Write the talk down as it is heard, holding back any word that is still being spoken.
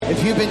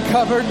If you've been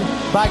covered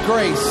by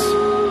grace,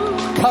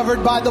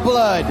 covered by the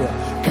blood,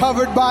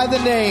 covered by the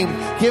name,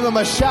 give him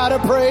a shout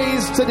of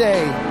praise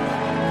today.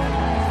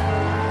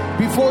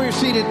 Before you're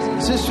seated,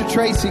 Sister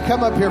Tracy,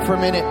 come up here for a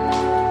minute.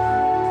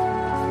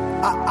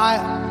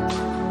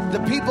 The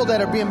people that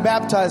are being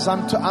baptized,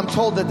 I'm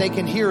told that they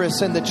can hear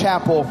us in the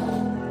chapel.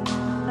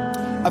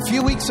 A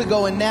few weeks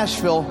ago in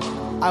Nashville,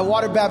 I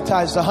water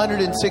baptized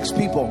 106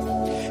 people.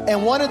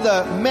 And one of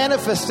the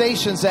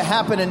manifestations that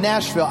happened in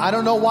Nashville, I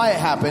don't know why it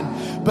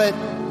happened, but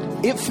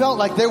it felt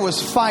like there was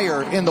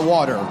fire in the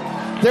water.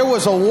 There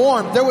was a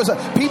warmth.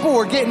 People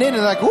were getting in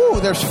and like,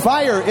 ooh, there's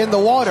fire in the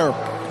water.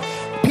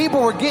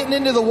 People were getting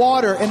into the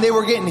water and they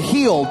were getting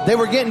healed. They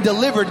were getting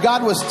delivered.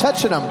 God was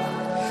touching them.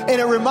 And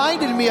it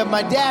reminded me of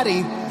my daddy,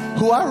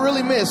 who I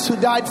really miss, who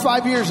died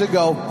 5 years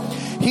ago.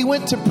 He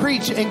went to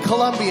preach in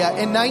Colombia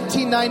in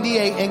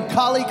 1998 in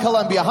Cali,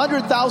 Colombia,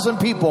 100,000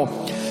 people.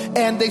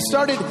 And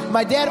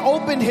my dad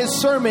opened his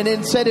sermon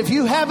and said, if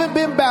you haven't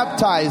been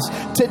baptized,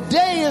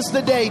 today is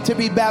the day to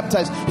be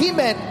baptized. He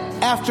meant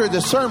after the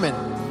sermon.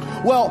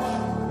 Well,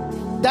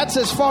 that's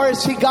as far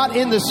as he got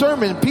in the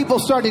sermon. People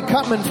started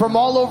coming from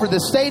all over the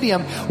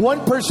stadium.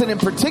 One person in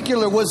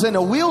particular was in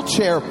a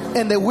wheelchair,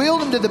 and they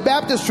wheeled him to the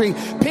baptistry,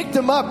 picked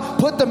him up,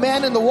 put the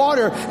man in the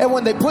water, and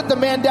when they put the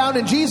man down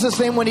in Jesus'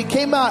 name, when he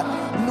came up,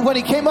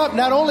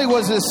 not only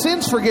was his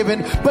sins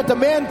forgiven, but the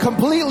man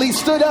completely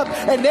stood up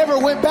and never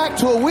went back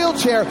to a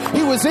wheelchair.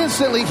 He was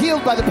instantly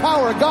healed by the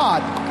power of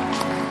God.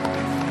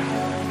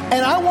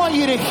 And I want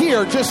you to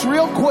hear, just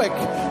real quick,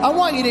 I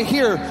want you to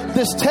hear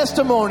this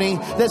testimony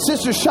that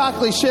Sister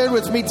Shockley shared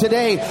with me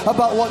today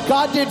about what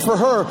God did for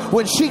her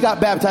when she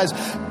got baptized.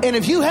 And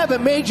if you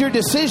haven't made your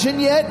decision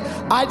yet,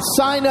 I'd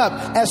sign up.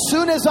 As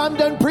soon as I'm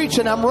done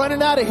preaching, I'm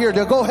running out of here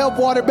to go help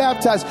water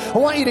baptize. I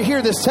want you to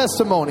hear this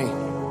testimony.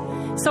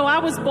 So I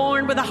was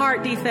born with a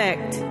heart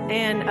defect.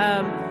 And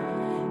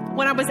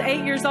when I was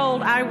 8 years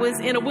old, I was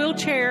in a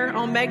wheelchair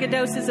on mega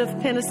doses of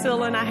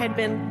penicillin. I had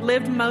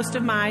lived most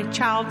of my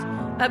childhood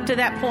up to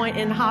that point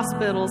in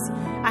hospitals.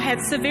 I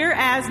had severe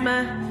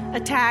asthma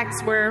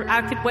attacks where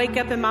I could wake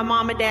up and my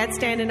mom and dad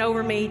standing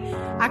over me.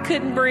 I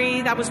couldn't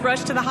breathe. I was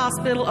rushed to the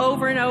hospital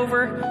over and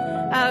over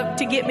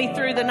to get me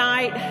through the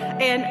night.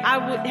 And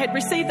I had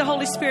received the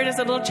Holy Spirit as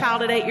a little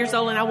child at 8 years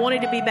old, and I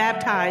wanted to be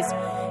baptized.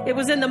 It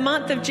was in the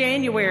month of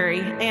January,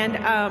 and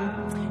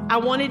I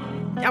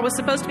was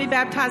supposed to be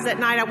baptized that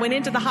night. I went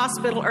into the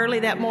hospital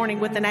early that morning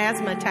with an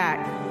asthma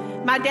attack.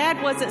 My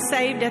dad wasn't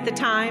saved at the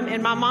time,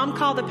 and my mom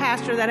called the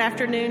pastor that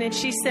afternoon, and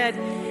she said,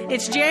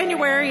 it's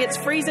January, it's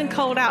freezing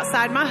cold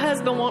outside. My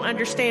husband won't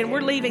understand. We're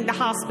leaving the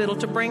hospital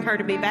to bring her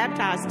to be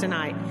baptized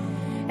tonight.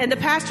 And the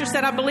pastor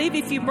said, I believe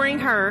if you bring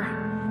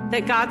her,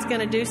 that God's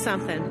going to do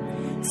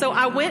something. So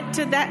I went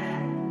to that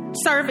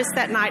service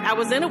that night. I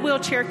was in a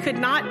wheelchair, could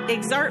not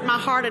exert my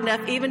heart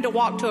enough even to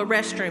walk to a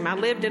restroom. I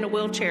lived in a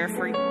wheelchair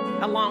for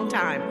a long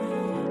time.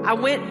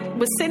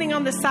 Was sitting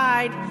on the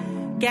side,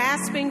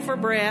 gasping for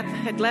breath,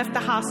 had left the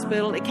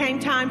hospital. It came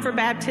time for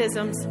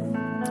baptisms.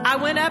 I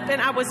went up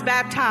and I was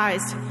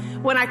baptized.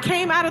 When I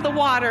came out of the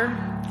water,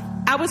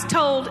 I was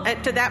told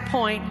to that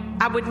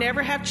point I would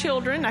never have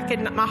children.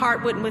 My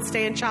heart wouldn't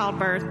withstand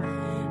childbirth.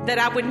 That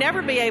I would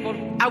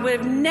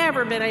have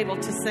never been able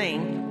to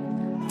sing.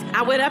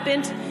 I went up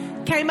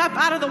and came up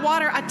out of the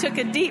water. I took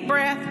a deep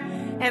breath,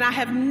 and I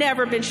have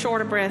never been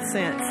short of breath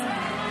since.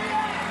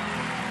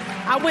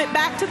 I went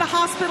back to the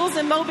hospitals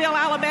in Mobile,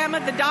 Alabama.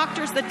 The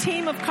doctors, the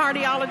team of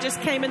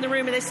cardiologists came in the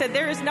room and they said,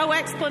 there is no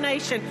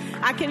explanation.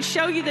 I can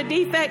show you the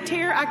defect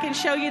here. I can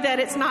show you that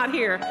it's not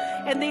here.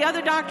 And the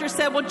other doctor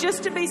said, well,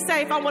 just to be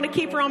safe, I want to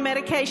keep her on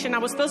medication. I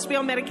was supposed to be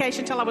on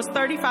medication until I was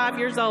 35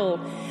 years old.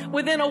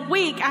 Within a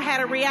week, I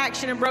had a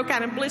reaction and broke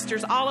out in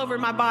blisters all over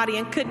my body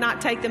and could not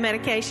take the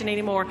medication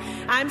anymore.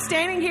 I'm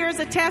standing here as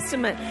a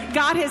testament.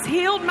 God has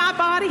healed my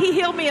body. He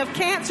healed me of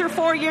cancer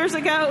 4 years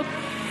ago.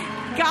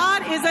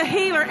 God is a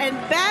healer, and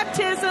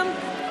baptism,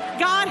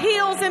 God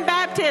heals in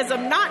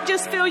baptism. Not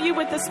just fill you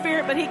with the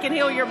Spirit, but He can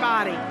heal your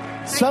body.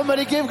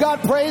 Somebody give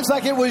God praise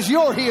like it was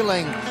your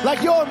healing,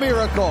 like your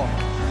miracle.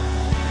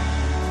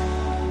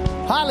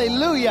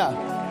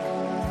 Hallelujah.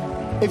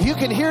 If you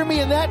can hear me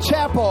in that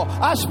chapel,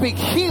 I speak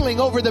healing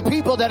over the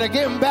people that are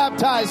getting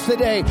baptized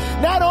today.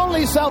 Not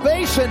only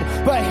salvation,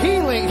 but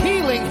healing,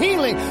 healing,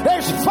 healing.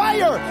 There's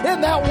fire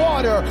in that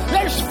water.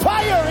 There's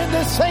fire in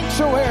this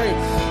sanctuary.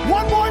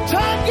 One more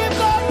time, give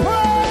God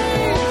praise.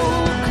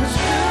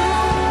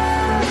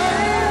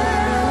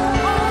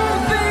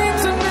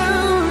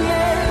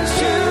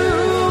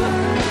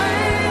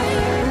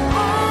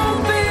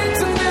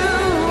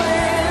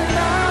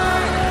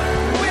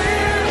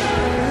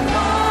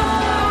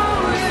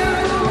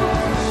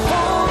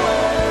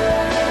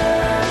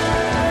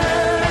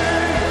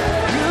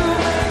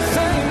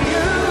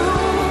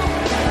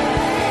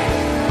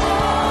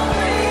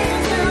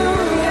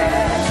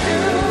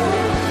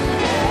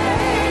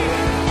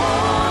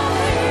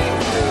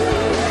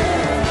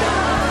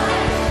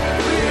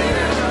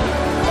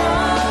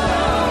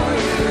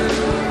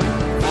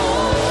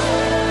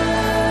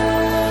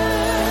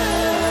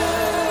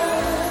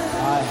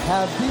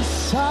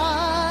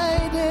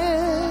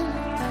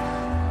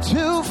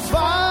 to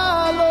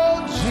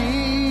follow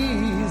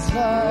Jesus.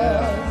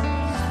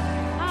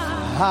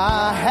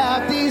 I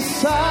have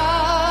decided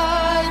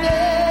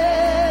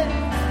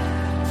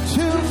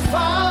to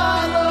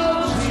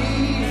follow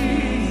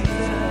Jesus.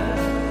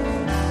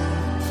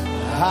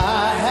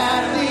 I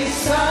have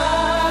decided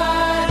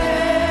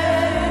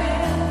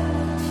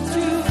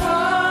to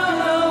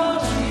follow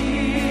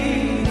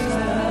Jesus.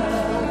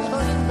 No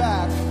turning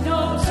back. No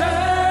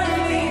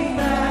turning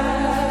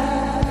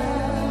back.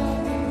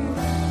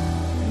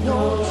 No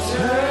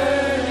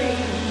turning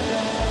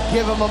back.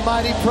 Give him a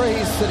mighty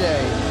praise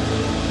today.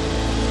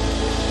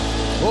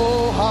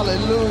 Oh,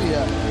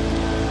 hallelujah.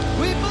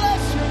 We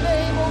bless your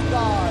name, oh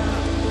God.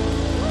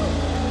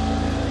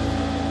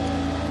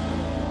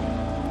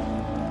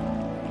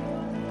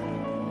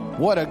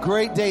 What a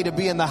great day to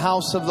be in the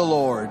house of the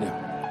Lord.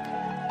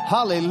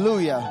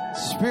 Hallelujah.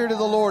 Spirit of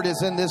the Lord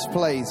is in this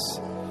place.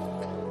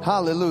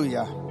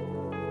 Hallelujah.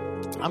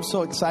 I'm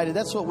so excited.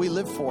 That's what we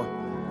live for.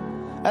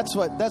 That's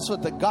what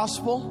the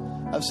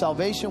gospel of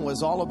salvation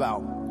was all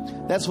about.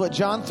 That's what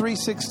John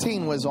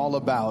 3:16 was all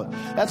about.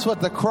 That's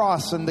what the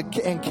cross and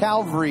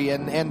Calvary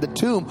and the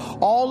tomb,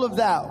 all of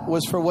that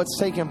was for what's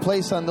taking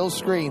place on those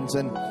screens.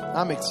 And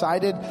I'm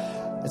excited.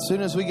 As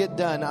soon as we get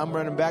done, I'm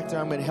running back there.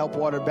 I'm going to help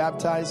water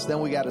baptize.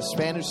 Then we got a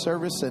Spanish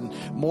service and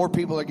more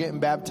people are getting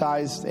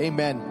baptized.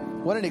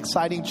 Amen. What an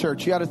exciting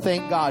church. You got to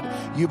thank God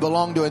you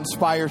belong to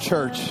Inspire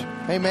Church.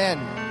 Amen.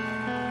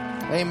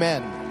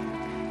 Amen.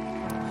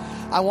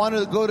 I want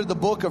to go to the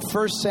book of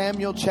 1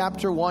 Samuel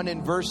chapter 1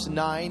 and verse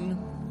 9.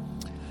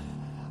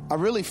 I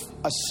really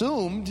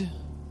assumed,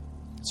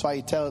 that's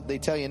why they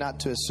tell you not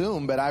to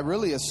assume, but I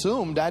really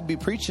assumed I'd be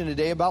preaching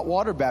today about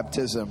water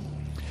baptism.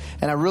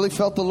 And I really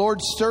felt the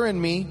Lord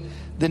stirring me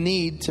the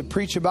need to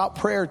preach about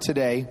prayer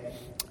today.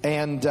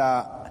 And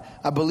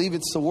I believe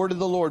it's the word of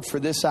the Lord for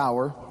this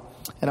hour.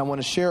 And I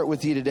want to share it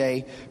with you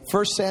today.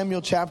 1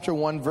 Samuel chapter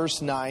 1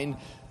 verse 9.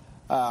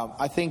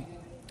 I think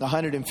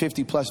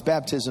 150 plus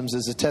baptisms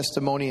is a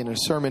testimony and a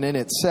sermon in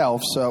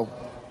itself. So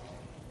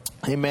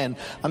amen.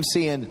 I'm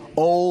seeing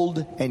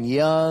old and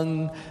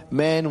young,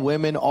 men,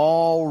 women,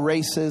 all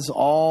races, we're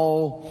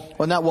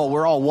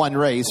all one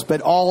race,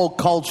 but all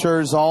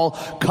cultures, all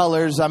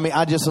colors. I mean,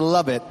 I just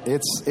love it.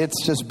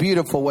 It's just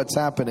beautiful what's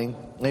happening.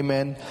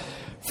 Amen.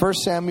 1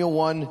 Samuel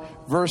 1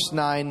 verse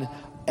 9.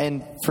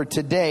 And for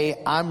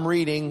today, I'm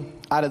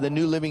reading out of the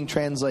New Living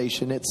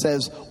Translation. It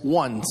says,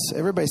 once.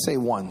 Everybody say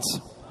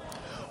once.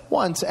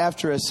 Once,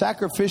 after a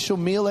sacrificial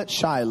meal at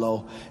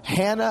Shiloh,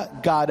 Hannah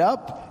got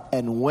up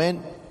and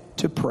went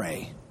to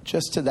pray.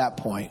 Just to that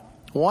point.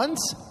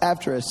 Once,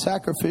 after a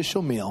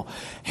sacrificial meal,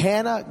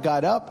 Hannah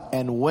got up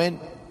and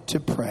went to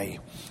pray.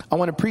 I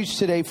want to preach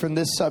today from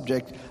this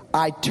subject.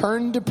 I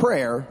turned to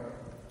prayer,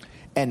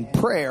 and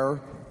prayer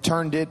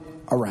turned it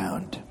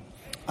around.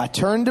 I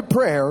turned to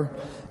prayer,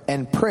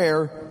 and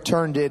prayer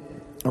turned it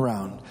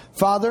around.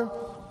 Father,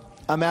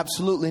 I'm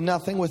absolutely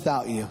nothing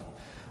without you.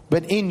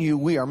 But in you,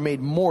 we are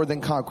made more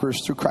than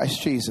conquerors through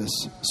Christ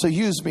Jesus. So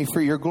use me for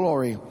your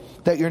glory,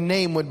 that your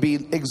name would be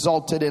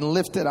exalted and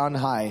lifted on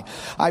high.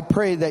 I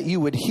pray that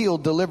you would heal,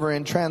 deliver,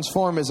 and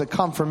transform as a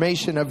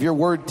confirmation of your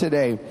word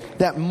today.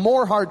 That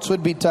more hearts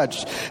would be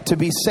touched to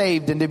be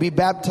saved and to be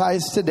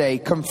baptized today.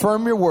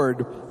 Confirm your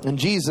word in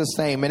Jesus'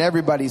 name. And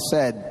everybody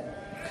said,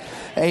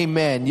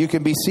 amen. You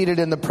can be seated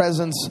in the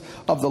presence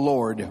of the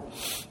Lord.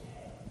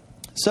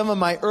 Some of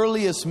my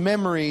earliest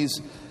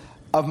memories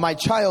of my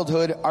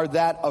childhood are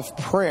that of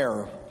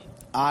prayer.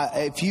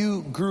 If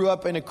you grew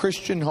up in a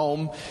Christian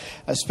home,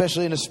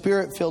 especially in a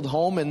spirit-filled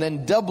home, and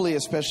then doubly,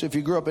 especially if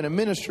you grew up in a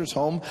minister's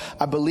home,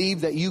 I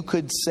believe that you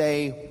could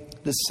say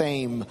the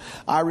same.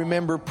 I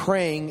remember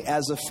praying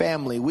as a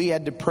family. We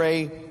had to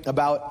pray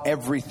about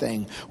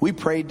everything. We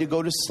prayed to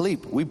go to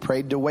sleep. We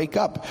prayed to wake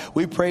up.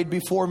 We prayed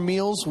before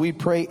meals. We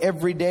pray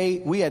every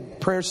day. We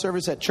had prayer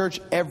service at church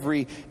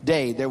every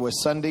day. There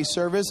was Sunday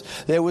service.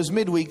 There was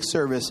midweek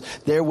service.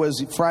 There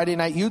was Friday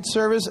night youth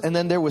service. And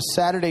then there was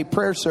Saturday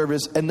prayer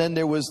service. And then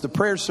there was the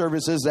prayer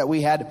services that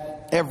we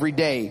had every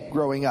day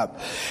growing up.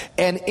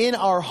 And in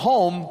our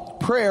home,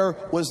 prayer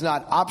was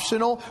not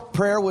optional.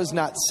 Prayer was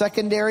not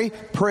secondary.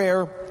 Prayer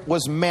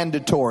was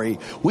mandatory.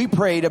 We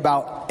prayed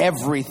about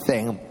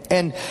everything.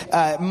 And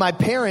my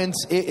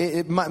parents,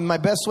 my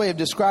best way of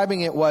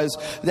describing it was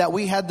that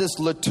we had this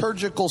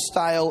liturgical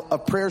style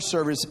of prayer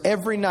service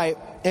every night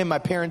in my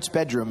parents'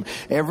 bedroom.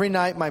 Every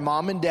night, my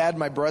mom and dad,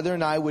 my brother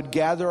and I would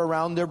gather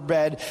around their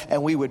bed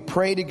and we would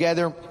pray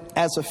together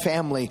as a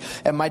family.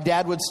 And my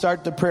dad would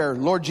start the prayer,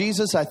 Lord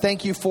Jesus, I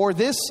thank you for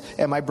this.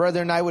 And my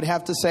brother and I would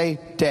have to say,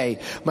 day.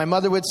 My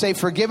mother would say,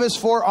 forgive us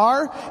for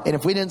our, and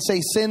if we didn't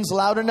say sins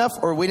loud enough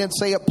or we didn't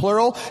say it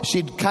plural,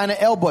 she'd kind of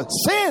elbow it,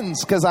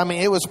 sins, because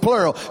it was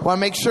plural. I want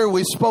to make sure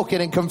we spoke it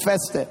and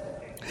confessed it.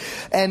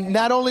 And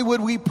not only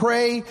would we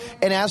pray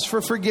and ask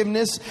for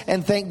forgiveness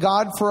and thank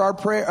God for our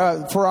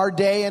prayer, for our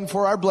day and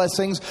for our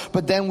blessings,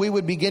 but then we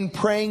would begin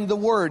praying the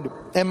word.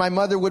 And my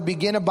mother would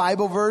begin a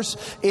Bible verse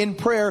in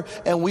prayer,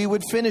 and we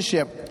would finish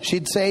it.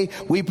 She'd say,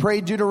 we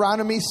pray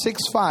Deuteronomy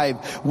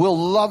 6:5. We'll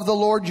love the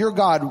Lord your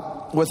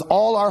God with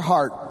all our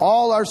heart,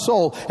 all our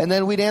soul. And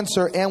then we'd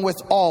answer, and with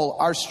all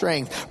our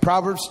strength.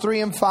 Proverbs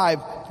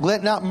 3:5.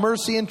 Let not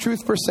mercy and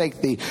truth forsake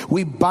thee.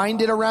 We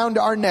bind it around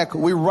our neck.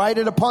 We write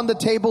it upon the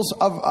tables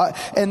of,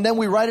 and then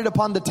we write it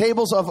upon the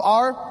tables of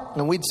our,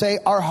 and we'd say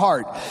our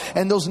heart.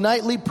 And those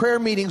nightly prayer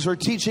meetings were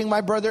teaching my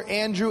brother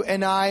Andrew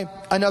and I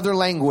another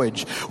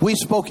language. We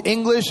spoke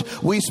English.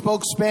 We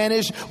spoke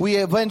Spanish. We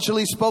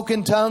eventually spoke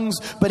in tongues.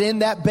 But in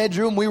that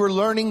bedroom, we were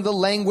learning the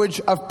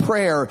language of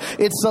prayer.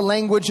 It's the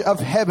language of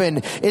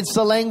heaven. It's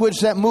the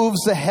language that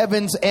moves the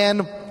heavens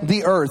and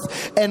the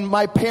earth. And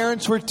my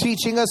parents were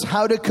teaching us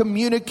how to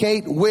communicate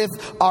with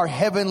our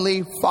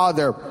Heavenly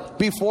Father.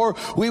 Before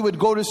we would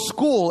go to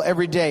school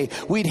every day,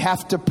 we'd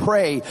have to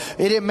pray.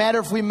 It didn't matter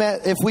if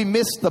we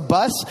missed the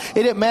bus.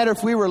 It didn't matter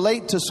if we were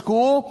late to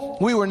school.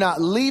 We were not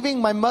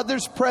leaving my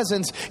mother's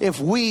presence if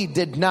we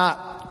did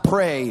not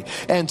pray.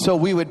 And so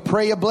we would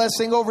pray a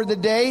blessing over the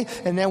day,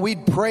 and then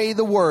we'd pray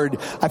the word.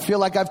 I feel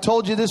like I've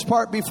told you this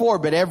part before,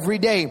 but every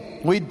day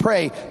we'd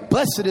pray,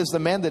 blessed is the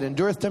man that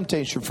endureth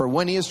temptation, for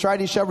when he is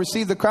tried, he shall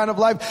receive the crown of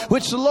life,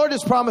 which the Lord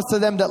has promised to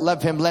them that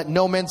love him. Let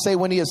no man say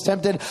when he is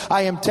tempted,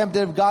 I am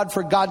tempted of God,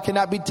 for God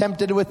cannot be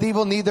tempted with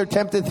evil, neither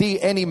tempteth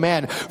he any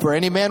man. For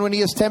any man when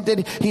he is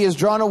tempted, he is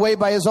drawn away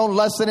by his own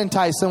lust and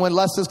enticed. And when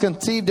lust is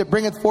conceived, it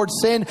bringeth forth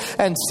sin,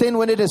 and sin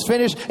when it is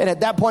finished. And at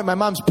that point, my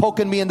mom's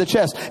poking me in the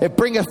chest. It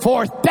bringeth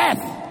forth death.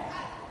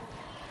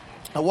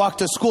 I walked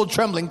to school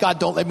trembling. God,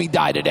 don't let me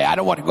die today. I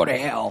don't want to go to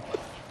hell.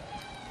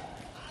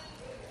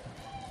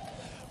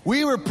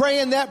 We were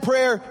praying that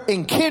prayer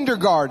in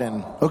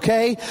kindergarten,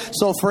 okay?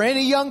 So for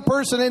any young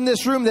person in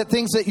this room that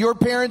thinks that your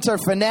parents are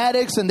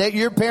fanatics and that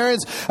your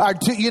parents are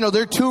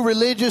they're too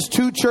religious,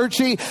 too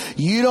churchy,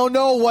 you don't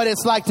know what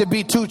it's like to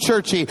be too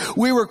churchy.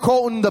 We were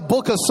quoting the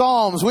book of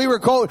Psalms.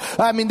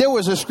 There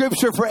was a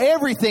scripture for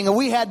everything, and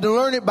we had to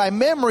learn it by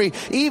memory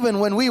even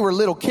when we were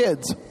little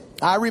kids.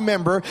 I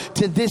remember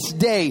to this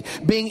day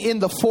being in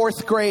the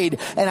 4th grade,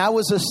 and I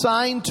was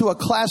assigned to a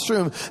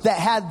classroom that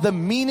had the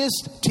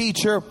meanest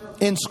teacher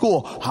in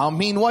school. How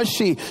mean was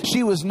she?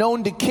 She was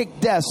known to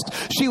kick desks.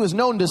 She was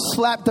known to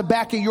slap the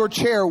back of your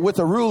chair with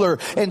a ruler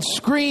and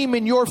scream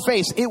in your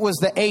face. It was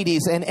the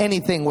 80s and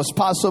anything was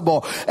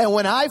possible. And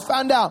when I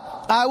found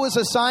out I was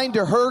assigned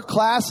to her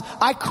class,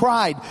 I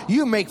cried.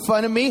 You make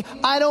fun of me,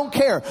 I don't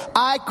care.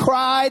 I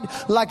cried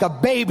like a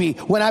baby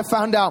when I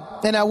found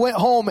out. And I went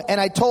home and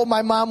I told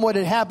my mom what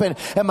had happened.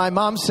 And my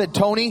mom said,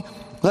 Tony,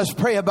 let's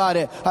pray about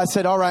it. I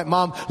said, all right,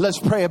 Mom, let's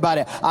pray about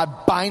it. I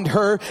bind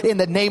her in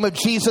the name of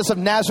Jesus of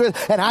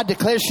Nazareth, and I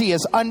declare she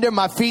is under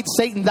my feet.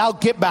 Satan, thou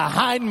get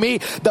behind me.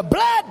 The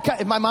blood.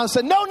 And my mom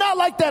said, no, not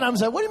like that. I'm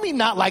saying, what do you mean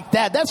not like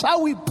that? That's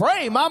how we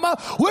pray, Mama.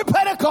 We're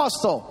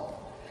Pentecostal.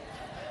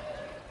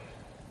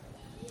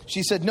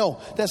 She said,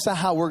 no, that's not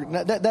how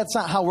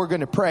we're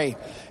going to pray.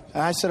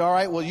 And I said, all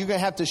right, well, you're going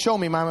to have to show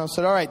me, Mama. I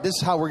said, all right, this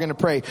is how we're going to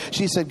pray.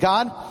 She said,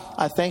 God,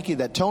 I thank you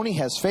that Tony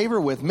has favor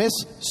with Miss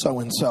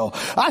So-and-so.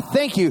 I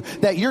thank you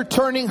that you're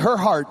turning her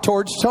heart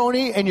towards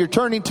Tony and you're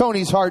turning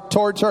Tony's heart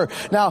towards her.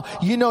 Now,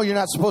 you know you're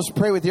not supposed to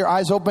pray with your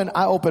eyes open.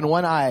 I opened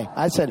one eye.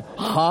 I said,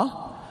 huh?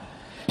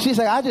 She's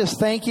like, I just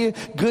thank you.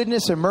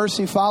 Goodness and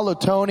mercy follow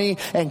Tony,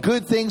 and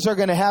good things are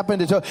going to happen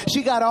to Tony.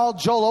 She got all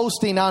Joel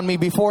Osteen on me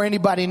before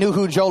anybody knew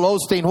who Joel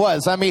Osteen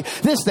was. I mean,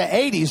 this is the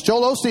 80s.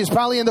 Joel Osteen's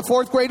probably in the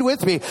 4th grade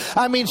with me.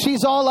 I mean,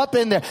 she's all up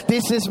in there.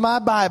 This is my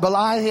Bible.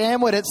 I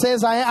am what it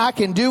says I am. I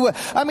can do it.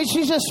 I mean,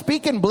 she's just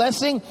speaking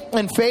blessing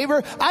and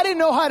favor. I didn't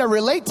know how to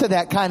relate to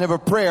that kind of a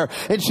prayer.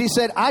 And she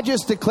said, I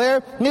just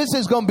declare this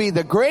is going to be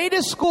the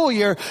greatest school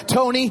year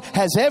Tony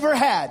has ever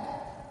had.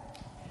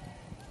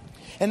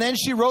 And then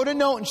she wrote a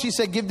note and she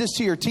said, give this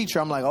to your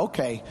teacher. I'm like,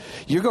 okay,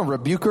 you're going to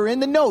rebuke her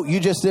in the note. You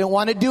just didn't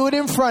want to do it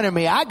in front of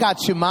me. I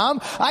got you, Mom.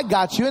 I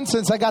got you. And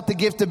since I got the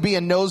gift of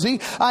being nosy,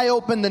 I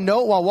opened the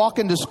note while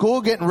walking to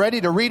school, getting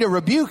ready to read a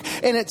rebuke.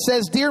 And it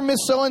says, Dear Miss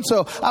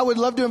So-and-so, I would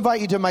love to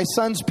invite you to my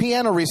son's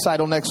piano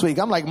recital next week.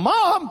 I'm like,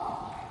 Mom,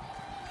 what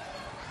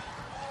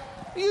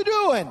are you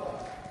doing?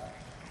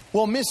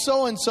 Well, Miss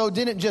So-and-so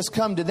didn't just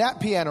come to that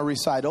piano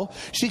recital.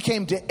 She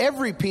came to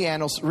every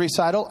piano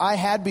recital I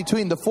had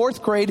between the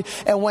 4th grade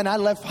and when I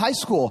left high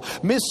school.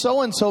 Miss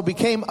So-and-so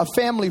became a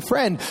family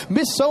friend.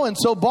 Miss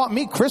So-and-so bought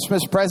me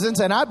Christmas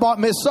presents, and I bought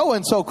Miss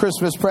So-and-so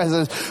Christmas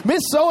presents.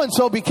 Miss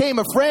So-and-so became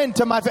a friend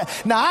to my family.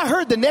 Now, I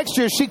heard the next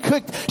year she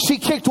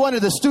kicked one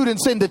of the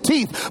students in the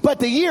teeth. But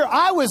the year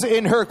I was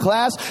in her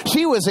class,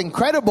 she was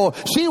incredible.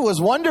 She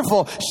was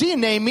wonderful. She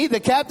named me the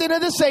captain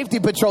of the safety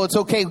patrol. It's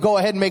okay. Go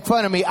ahead and make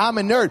fun of me. I'm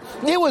a nerd.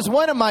 word. It was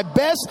one of my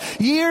best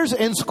years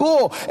in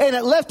school, and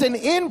it left an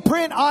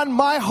imprint on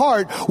my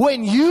heart.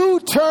 When you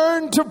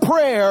turn to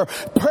prayer,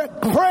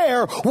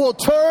 prayer will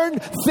turn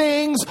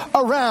things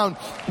around.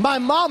 My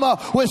mama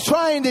was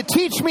trying to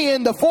teach me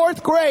in the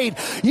 4th grade,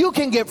 you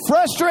can get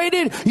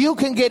frustrated, you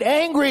can get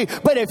angry,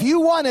 but if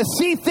you want to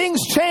see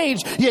things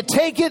change, you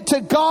take it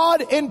to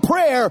God in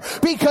prayer,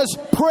 because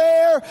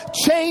prayer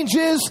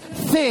changes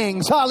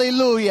things.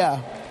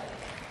 Hallelujah.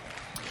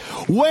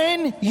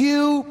 When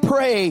you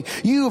pray,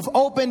 you've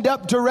opened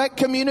up direct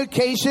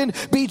communication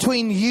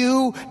between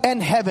you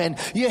and heaven.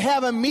 You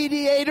have a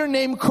mediator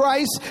named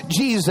Christ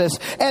Jesus.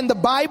 And the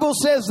Bible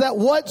says that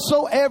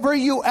whatsoever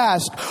you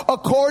ask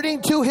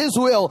according to his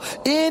will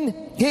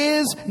in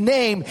his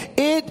name,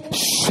 it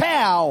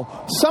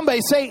shall,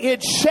 somebody say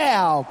it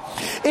shall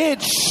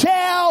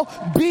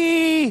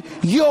be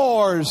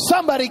yours.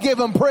 Somebody give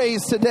him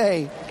praise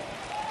today.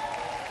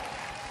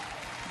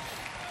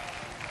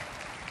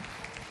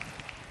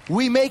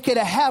 We make it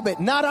a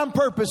habit, not on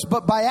purpose,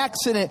 but by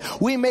accident.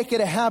 We make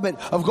it a habit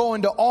of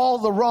going to all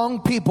the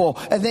wrong people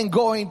and then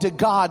going to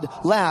God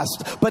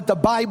last. But the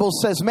Bible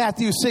says,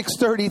 Matthew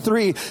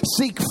 6:33,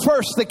 seek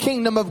first the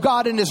kingdom of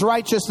God and his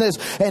righteousness,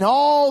 and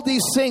all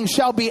these things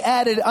shall be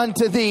added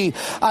unto thee.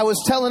 I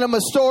was telling them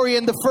a story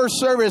in the first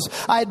service.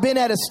 I had been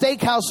at a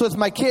steakhouse with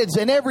my kids,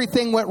 and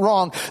everything went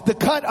wrong. The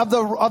cut of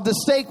the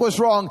steak was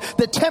wrong.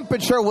 The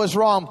temperature was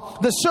wrong.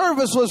 The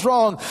service was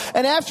wrong.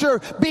 And after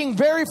being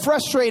very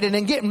frustrated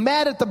and getting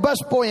mad at the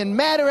busboy and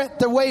mad at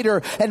the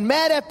waiter and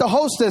mad at the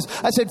hostess,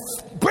 I said,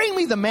 bring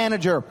me the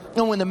manager.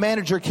 And when the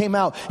manager came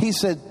out, he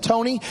said,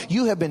 Tony,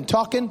 you have been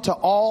talking to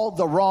all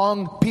the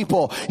wrong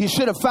people. You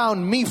should have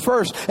found me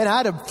first, and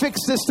I'd have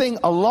fixed this thing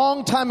a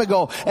long time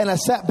ago. And I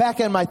sat back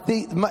in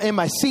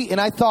my seat,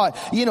 and I thought,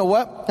 you know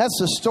what? That's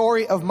the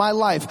story of my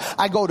life.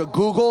 I go to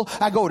Google,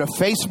 I go to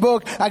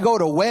Facebook, I go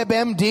to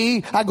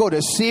WebMD, I go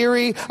to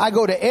Siri, I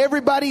go to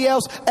everybody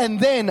else,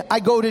 and then I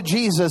go to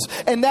Jesus.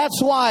 And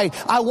that's why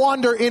I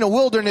wander in a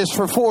wilderness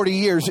for 40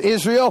 years,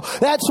 Israel.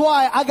 That's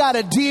why I got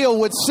to deal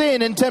with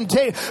sin and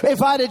temptation.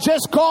 If I'd have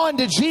just gone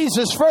to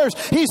Jesus first,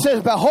 he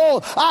says,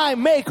 behold, I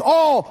make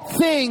all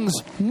things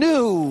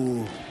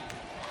new.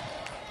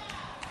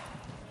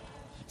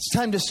 It's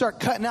time to start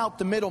cutting out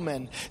the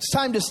middlemen. It's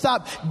time to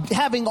stop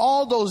having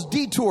all those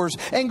detours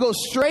and go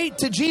straight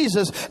to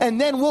Jesus.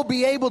 And then we'll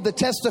be able to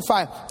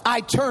testify,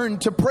 I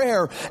turned to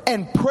prayer,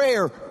 and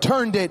prayer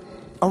turned it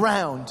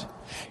around.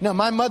 Now,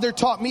 my mother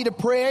taught me to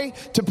pray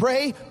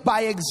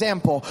by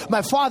example.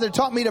 My father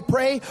taught me to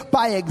pray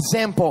by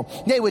example.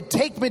 They would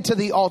take me to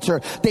the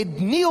altar.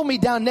 They'd kneel me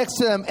down next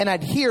to them, and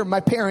I'd hear my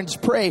parents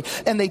pray,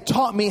 and they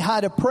taught me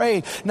how to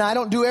pray. Now, I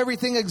don't do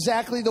everything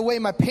exactly the way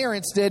my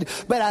parents did,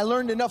 but I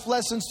learned enough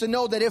lessons to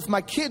know that if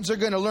my kids are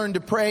going to learn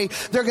to pray,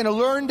 they're going to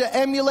learn to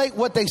emulate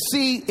what they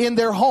see in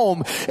their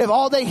home. If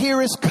all they hear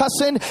is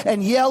cussing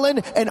and yelling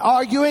and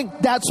arguing,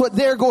 that's what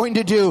they're going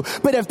to do.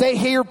 But if they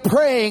hear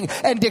praying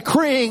and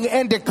decreeing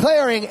and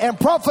declaring and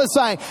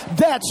prophesying,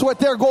 that's what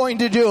they're going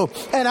to do.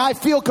 And I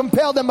feel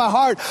compelled in my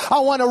heart,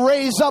 I want to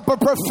raise up a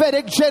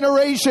prophetic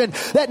generation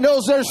that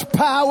knows there's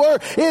power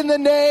in the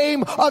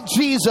name of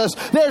Jesus.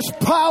 There's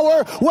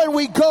power when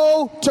we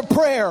go to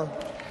prayer.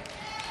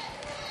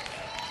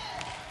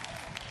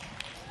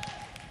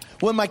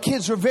 When my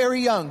kids were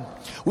very young,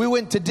 we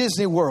went to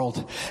Disney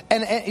World,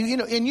 and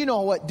you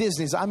know what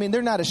Disney's, I mean,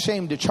 they're not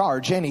ashamed to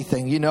charge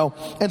anything, you know.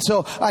 And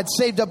so I'd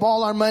saved up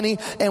all our money,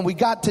 and we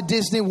got to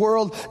Disney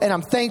World, and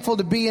I'm thankful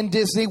to be in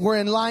Disney. We're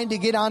in line to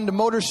get on to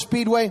Motor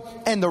Speedway,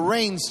 and the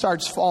rain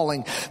starts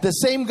falling. The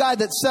same guy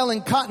that's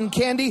selling cotton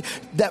candy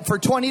that for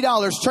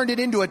 $20 turned it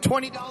into a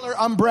 $20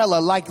 umbrella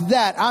like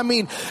that. I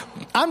mean,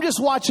 I'm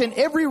just watching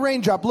every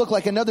raindrop look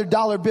like another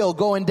dollar bill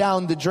going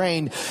down the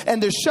drain,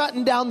 and they're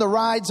shutting down the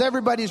rides.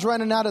 Everybody's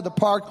running out of the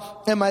park,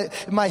 and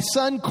my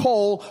son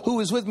Cole, who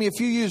was with me a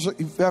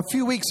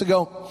few weeks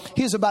ago,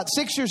 he's about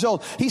 6 years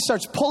old. He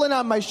starts pulling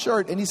on my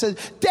shirt and he says,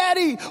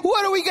 Daddy,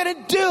 what are we going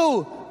to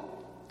do?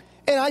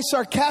 And I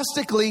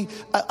sarcastically,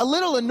 a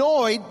little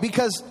annoyed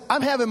because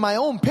I'm having my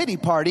own pity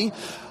party,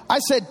 I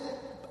said,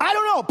 I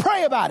don't know,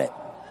 pray about it.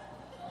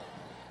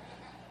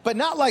 But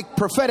not like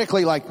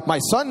prophetically, like, my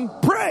son,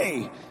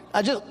 pray.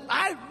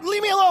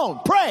 Leave me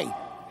alone, pray.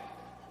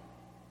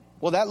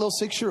 Well, that little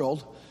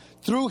 6-year-old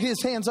threw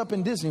his hands up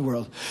in Disney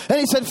World. And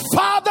he said,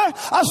 Father,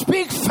 I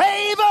speak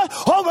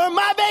favor over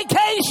my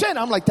vacation.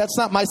 I'm like, that's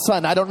not my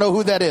son. I don't know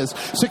who that is.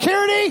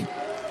 Security.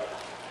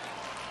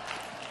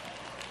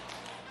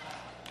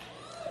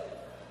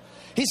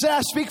 He said,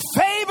 I speak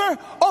favor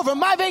over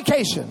my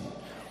vacation.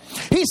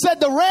 He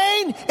said, the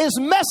rain is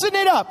messing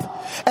it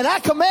up. And I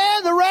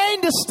command the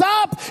rain to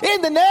stop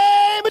in the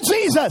name of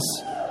Jesus.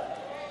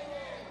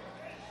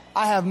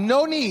 I have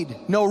no need,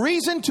 no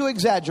reason to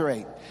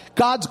exaggerate.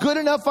 God's good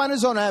enough on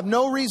his own. I have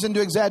no reason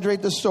to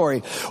exaggerate the story.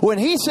 When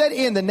he said,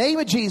 in the name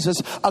of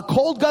Jesus, a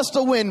cold gust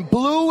of wind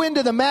blew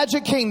into the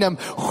Magic Kingdom,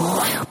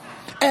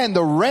 and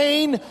the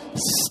rain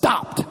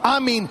stopped. I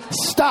mean,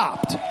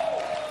 stopped.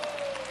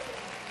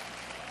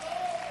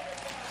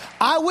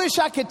 I wish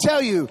I could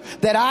tell you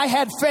that I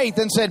had faith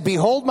and said,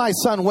 behold, my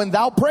son, when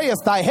thou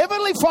prayest, thy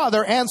heavenly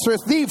Father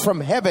answereth thee from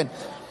heaven.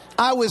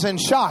 I was in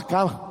shock.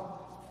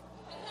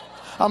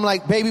 I'm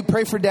like, baby,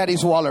 pray for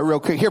daddy's wallet real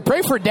quick. Here,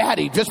 pray for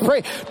daddy. Just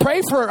pray.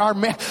 Pray for our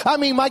man. I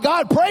mean, my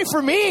God, pray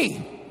for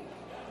me.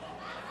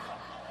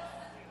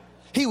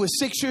 He was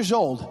 6 years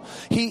old.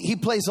 He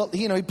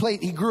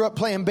grew up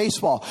playing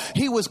baseball.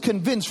 He was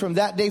convinced from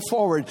that day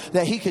forward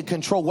that he could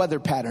control weather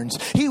patterns.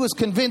 He was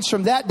convinced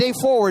from that day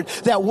forward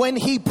that when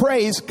he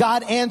prays,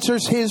 God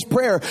answers his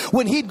prayer.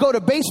 When he'd go to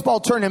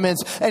baseball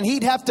tournaments and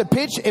he'd have to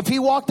pitch, if he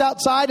walked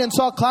outside and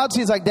saw clouds,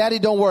 he's like, Daddy,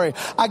 don't worry.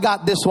 I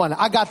got this one.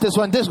 I got this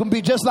one. This will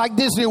be just like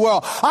Disney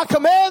World. I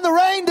command the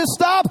rain to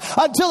stop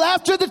until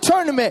after the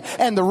tournament,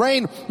 and the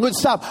rain would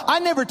stop. I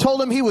never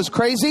told him he was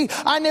crazy.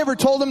 I never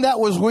told him that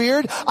was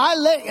weird. I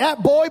let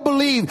that boy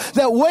believe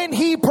that when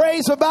he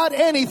prays about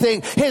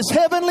anything, his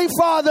heavenly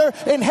Father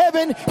in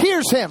heaven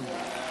hears him.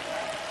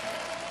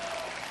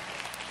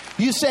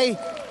 You say,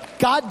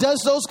 God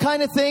does those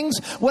kind of things.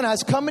 When I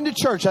was coming to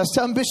church, I was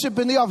telling Bishop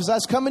in the office, I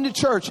was coming to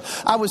church.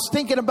 I was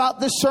thinking about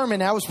this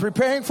sermon. I was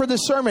preparing for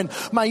this sermon.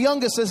 My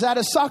youngest is at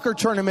a soccer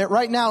tournament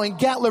right now in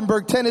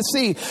Gatlinburg,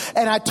 Tennessee.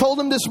 And I told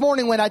him this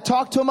morning when I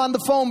talked to him on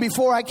the phone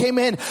before I came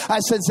in, I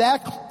said,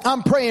 Zach,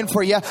 I'm praying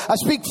for you. I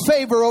speak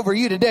favor over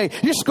you today.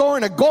 You're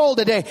scoring a goal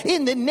today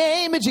in the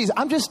name of Jesus.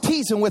 I'm just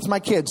teasing with my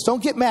kids.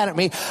 Don't get mad at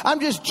me. I'm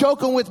just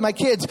joking with my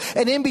kids.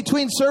 And in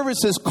between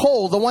services,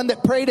 Cole, the one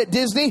that prayed at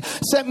Disney,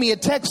 sent me a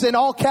text in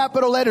all capital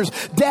letters.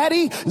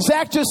 Daddy,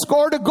 Zach just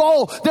scored a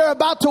goal. They're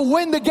about to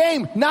win the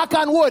game. Knock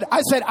on wood.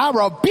 I said, I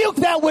rebuke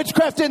that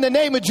witchcraft in the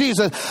name of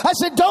Jesus. I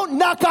said, don't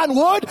knock on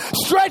wood.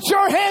 Stretch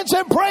your hands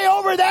and pray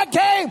over that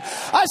game.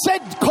 I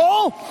said,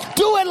 Cole,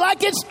 do it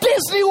like it's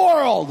Disney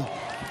World.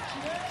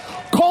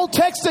 Cole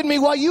texted me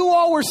while you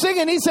all were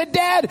singing. He said,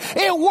 Dad,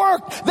 it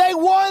worked. They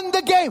won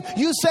the game.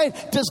 You say,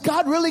 does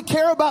God really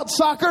care about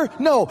soccer?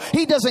 No,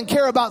 he doesn't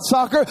care about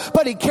soccer,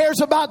 but he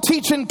cares about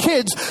teaching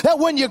kids that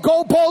when you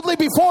go boldly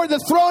before the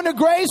throne of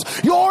grace,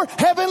 your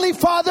heavenly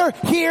Father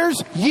hears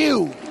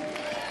you.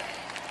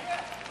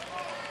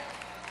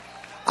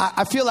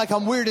 I feel like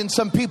I'm weirding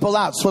some people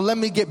out, so let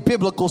me get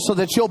biblical so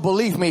that you'll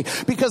believe me.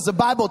 Because the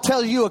Bible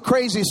tells you a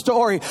crazy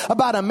story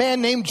about a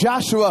man named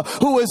Joshua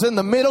who was in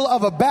the middle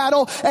of a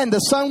battle and the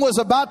sun was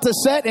about to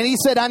set, and he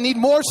said, I need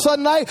more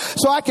sunlight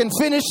so I can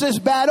finish this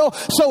battle.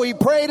 So he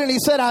prayed and he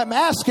said, I'm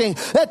asking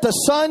that the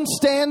sun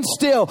stand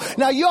still.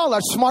 Now y'all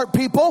are smart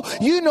people.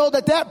 You know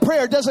that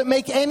prayer doesn't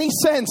make any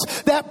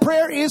sense. That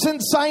prayer isn't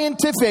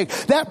scientific.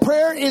 That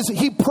prayer is,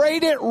 he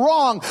prayed it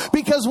wrong,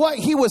 because what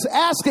he was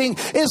asking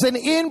is an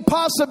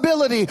impossibility.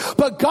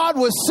 But God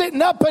was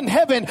sitting up in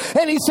heaven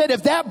and he said,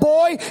 if that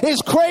boy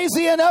is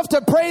crazy enough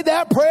to pray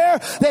that prayer,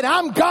 then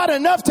I'm God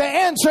enough to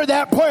answer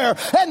that prayer.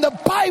 And the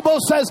Bible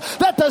says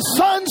that the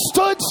sun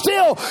stood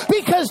still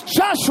because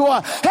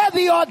Joshua had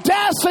the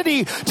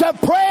audacity to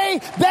pray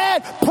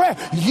that prayer.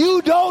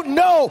 You don't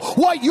know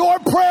what your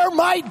prayer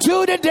might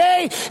do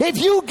today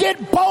if you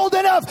get bold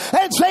enough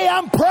and say,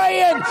 I'm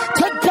praying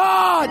to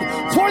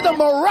God for the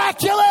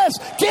miraculous.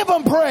 Give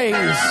him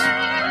praise.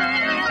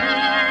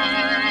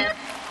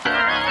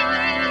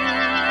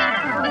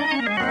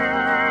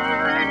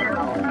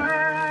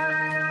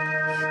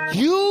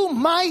 You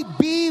might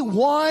be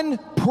one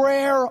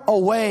prayer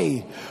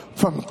away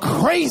from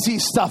crazy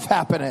stuff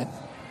happening.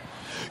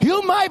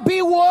 You might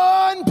be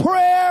one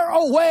prayer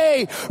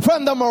away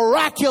from the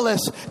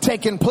miraculous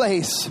taking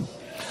place.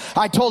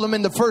 I told him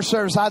in the first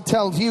service, I'll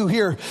tell you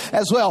here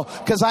as well,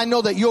 because I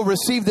know that you'll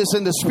receive this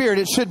in the Spirit.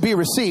 It should be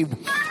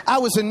received. I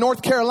was in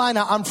North Carolina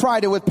on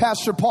Friday with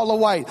Pastor Paula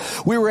White.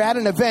 We were at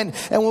an event,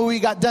 and when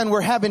we got done,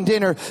 we're having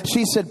dinner.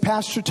 She said,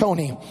 Pastor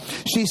Tony,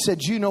 she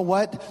said, you know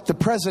what? The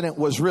president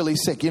was really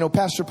sick. You know,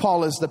 Pastor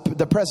Paula is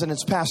the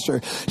president's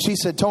pastor. She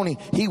said, Tony,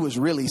 he was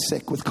really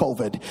sick with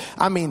COVID.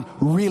 I mean,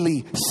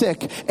 really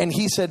sick. And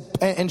he said,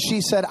 and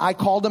she said, I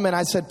called him and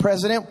I said,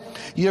 President,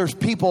 there's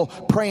people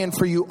praying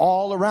for you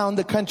all around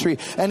the country.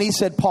 And he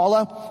said,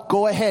 Paula,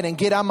 go ahead and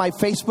get on my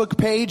Facebook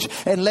page,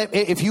 and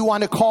if you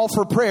want to call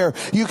for prayer,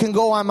 you can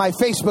go on my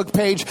Facebook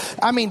page.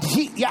 I mean,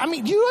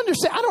 you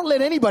understand? I don't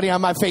let anybody on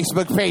my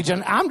Facebook page,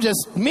 and I'm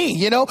just me,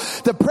 you know.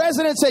 The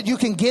president said you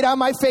can get on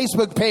my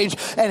Facebook page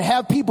and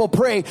have people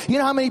pray. You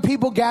know how many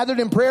people gathered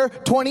in prayer?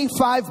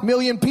 25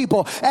 million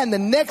people. And the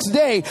next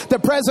day, the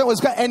president was,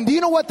 and do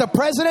you know what the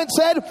president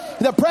said?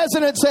 The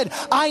president said,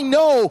 I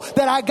know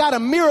that I got a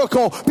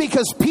miracle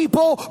because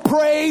people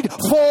prayed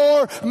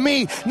for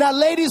me. Now,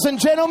 ladies and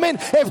gentlemen,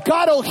 if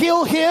God will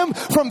heal him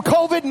from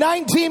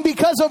COVID-19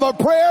 because of a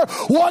prayer,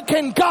 what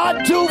can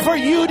God do for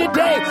you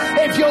today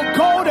if you'll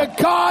go to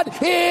God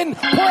in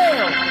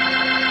prayer?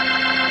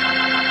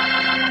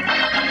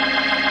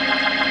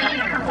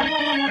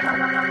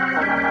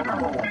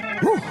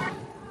 Whew.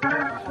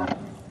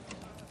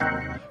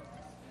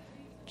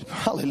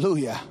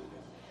 Hallelujah.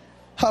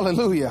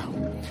 Hallelujah.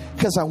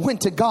 Because I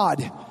went to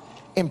God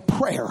in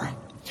prayer.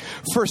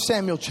 1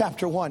 Samuel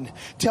chapter 1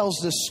 tells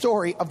the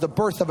story of the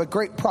birth of a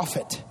great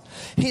prophet.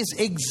 His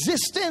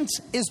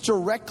existence is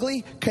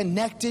directly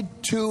connected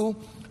to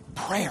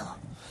prayer.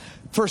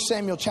 1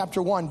 Samuel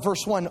chapter 1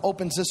 verse 1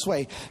 opens this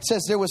way. It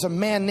says there was a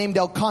man named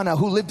Elkanah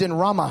who lived in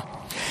Ramah,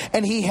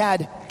 and he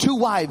had 2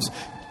 wives.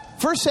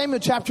 1 Samuel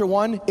chapter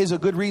 1 is a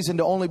good reason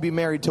to only be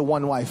married to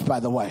one wife, by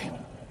the way.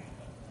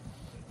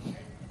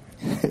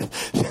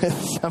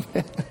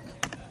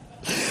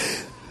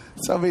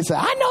 Somebody said,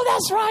 I know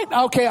that's right.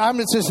 Okay,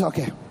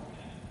 okay.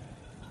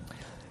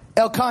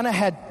 Elkanah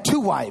had 2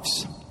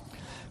 wives,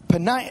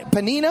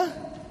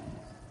 Peninnah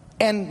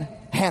and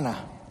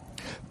Hannah.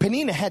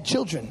 Peninnah had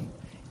children.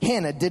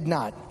 Hannah did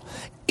not.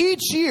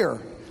 Each year,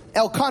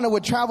 Elkanah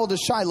would travel to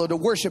Shiloh to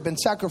worship and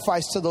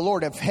sacrifice to the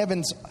Lord of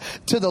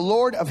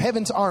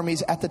heaven's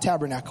armies at the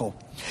tabernacle.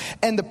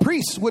 And the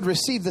priests would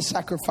receive the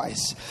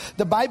sacrifice.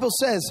 The Bible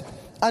says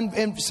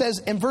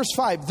in verse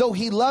 5, though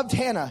he loved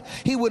Hannah,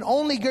 he would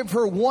only give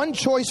her one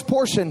choice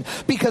portion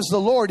because the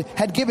Lord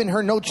had given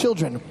her no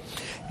children.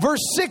 Verse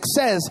 6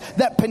 says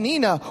that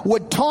Peninnah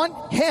would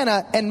taunt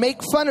Hannah and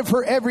make fun of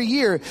her every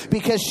year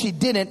because she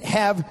didn't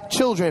have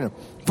children.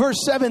 Verse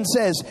 7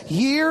 says,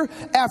 year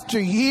after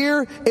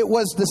year, it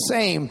was the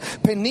same.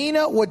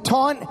 Peninnah would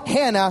taunt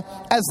Hannah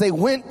as they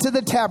went to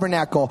the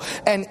tabernacle.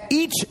 And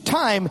each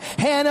time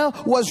Hannah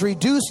was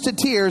reduced to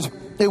tears,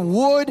 it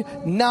would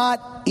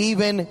not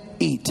even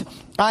eat.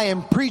 I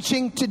am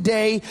preaching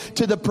today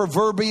to the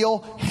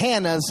proverbial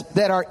Hannahs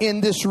that are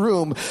in this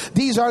room.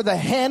 These are the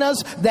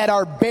Hannahs that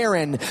are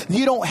barren.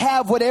 You don't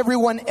have what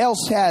everyone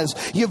else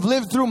has. You've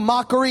lived through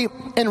mockery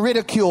and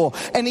ridicule.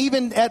 And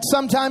even at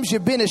sometimes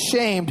you've been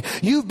ashamed.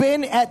 You've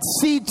been at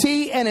CT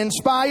and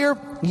Inspire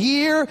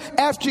year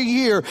after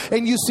year,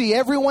 and you see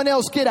everyone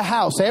else get a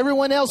house,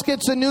 everyone else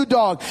gets a new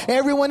dog,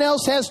 everyone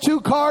else has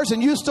 2 cars,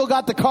 and you still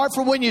got the car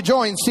from when you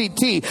joined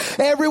CT.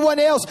 Everyone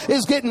else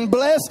is getting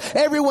blessed,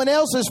 everyone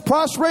else is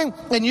prospering,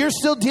 and you're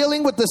still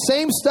dealing with the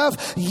same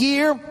stuff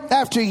year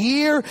after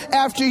year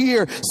after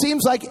year.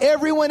 Seems like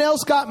everyone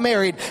else got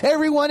married,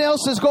 everyone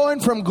else is going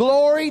from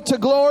glory to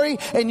glory,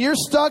 and you're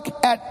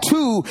stuck at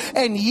 2,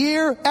 and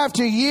year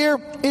after year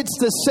it's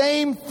the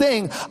same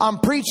thing. I'm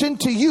preaching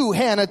to you,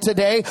 Hannah,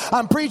 today.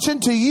 I'm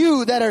preaching to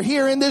you that are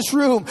here in this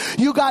room.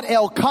 You got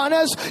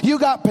Elkanahs, you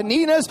got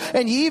Peninnahs,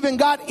 and you even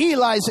got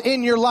Eli's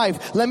in your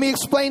life. Let me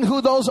explain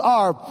who those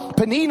are.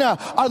 Peninnah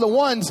are the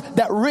ones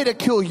that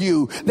ridicule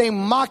you. They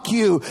mock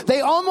you.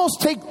 They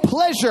almost take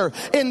pleasure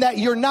in that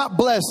you're not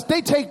blessed.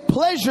 They take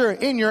pleasure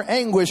in your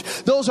anguish.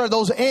 Those are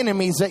those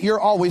enemies that you're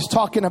always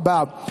talking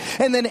about.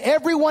 And then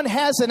everyone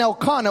has an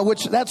Elkanah,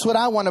 which that's what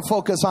I want to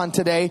focus on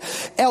today.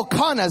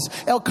 Elkanahs,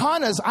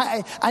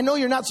 I know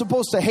you're not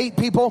supposed to hate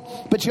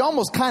people, but you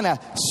almost kind of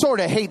sort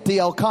of hate the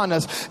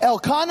Elkanahs.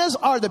 Elkanahs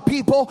are the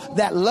people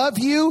that love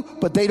you,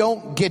 but they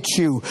don't get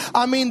you.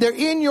 I mean, they're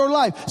in your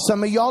life.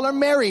 Some of y'all are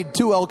married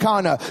to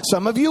Elkanah.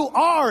 Some of you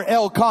are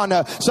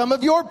Elkanah. Some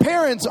of your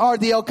parents are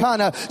the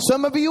Elkanah.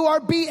 Some of you are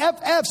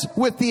BFFs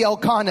with the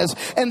Elkanahs.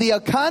 And the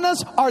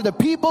Elkanahs are the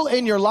people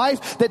in your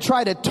life that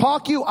try to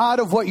talk you out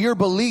of what you're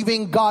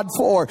believing God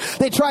for.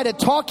 They try to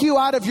talk you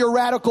out of your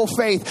radical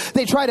faith.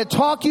 They try to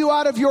talk you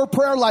out of your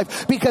prayer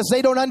life because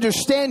they don't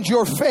understand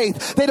your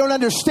faith. They don't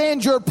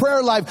understand your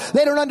prayer life.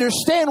 They don't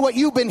understand what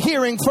you've been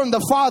hearing from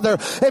the Father.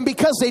 And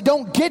because they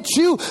don't get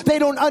you, they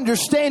don't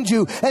understand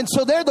you. And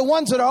so they're the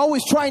ones that are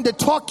always trying to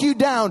talk you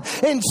down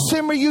and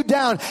simmer you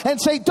down and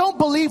say, don't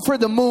believe for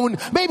the moon.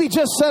 Maybe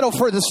just settle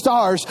for the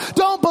stars.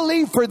 Don't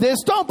believe for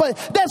this.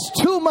 That's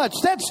too much.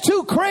 That's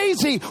too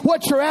crazy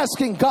what you're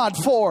asking God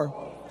for.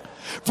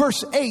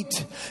 Verse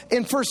 8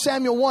 in 1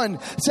 Samuel 1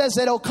 says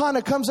that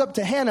Elkanah comes up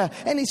to Hannah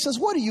and he says,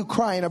 what are you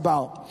crying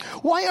about?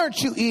 Why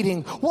aren't you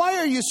eating? Why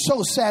are you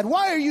so sad?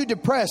 Why are you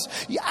depressed?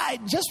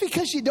 Just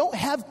because you don't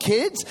have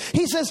kids?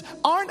 He says,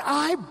 aren't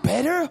I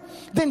better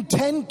than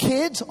 10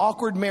 kids?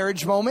 Awkward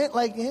marriage moment.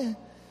 Like,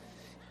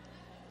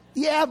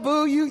 yeah,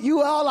 boo,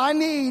 you all I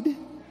need.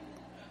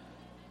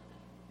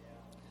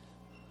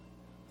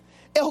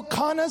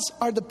 Elkanahs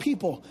are the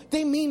people.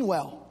 They mean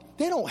well.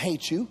 They don't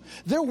hate you.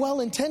 They're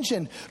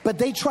well-intentioned, but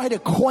they try to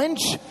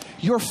quench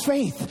your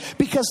faith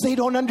because they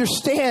don't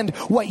understand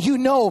what you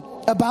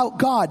know about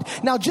God.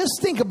 Now, just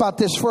think about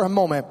this for a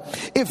moment.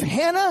 If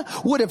Hannah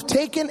would have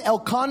taken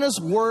Elkanah's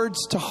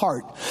words to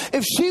heart,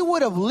 if she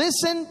would have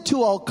listened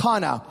to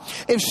Elkanah,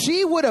 if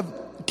she would have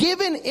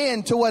given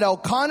in to what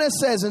Elkanah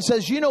says and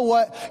says, you know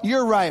what,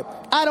 you're right.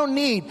 I don't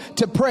need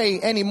to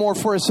pray anymore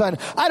for a son.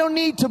 I don't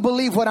need to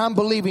believe what I'm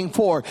believing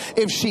for.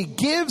 If she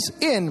gives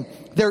in,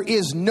 there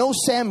is no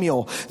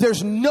Samuel.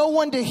 There's no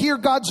one to hear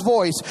God's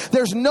voice.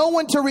 There's no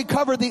one to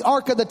recover the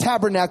Ark of the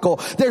Tabernacle.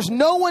 There's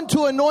no one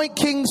to anoint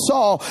King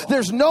Saul.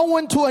 There's no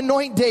one to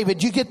anoint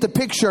David. You get the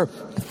picture.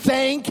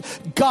 Thank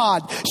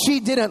God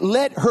she didn't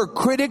let her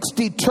critics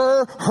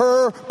deter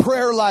her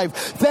prayer life.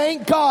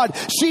 Thank God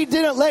she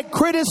didn't let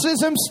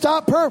criticism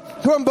stop her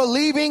from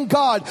believing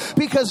God,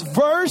 because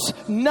verse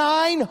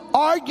 9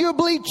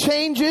 arguably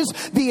changes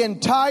the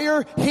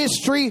entire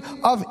history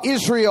of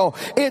Israel.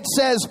 It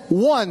says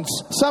once.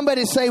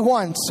 Somebody say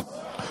once.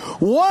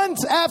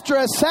 Once after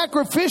a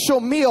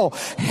sacrificial meal,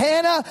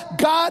 Hannah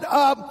got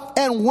up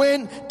and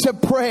went to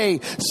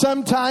pray.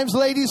 Sometimes,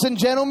 ladies and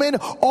gentlemen,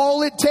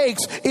 all it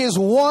takes is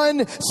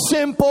one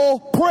simple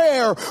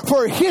prayer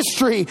for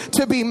history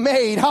to be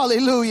made.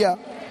 Hallelujah.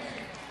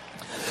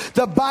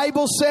 The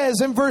Bible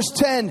says in verse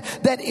 10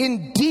 that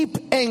in deep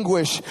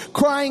anguish,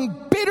 crying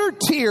bitter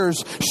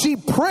tears, she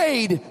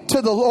prayed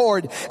to the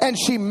Lord and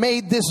she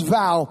made this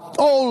vow.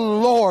 Oh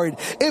Lord,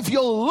 if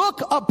you'll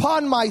look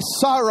upon my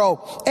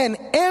sorrow and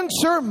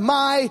answer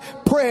my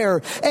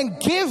prayer and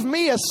give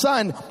me a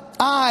son,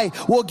 I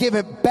will give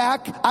it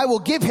back. I will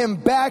give him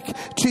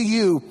back to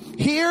you.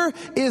 Here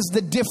is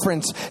the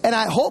difference, and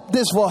I hope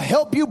this will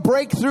help you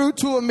break through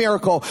to a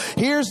miracle.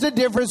 Here's the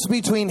difference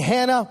between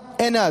Hannah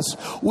and us.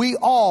 We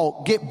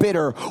all get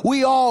bitter.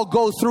 We all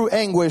go through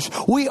anguish.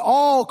 We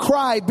all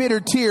cry bitter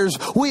tears.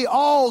 We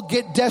all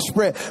get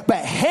desperate.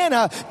 But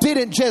Hannah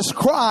didn't just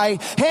cry.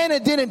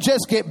 Hannah didn't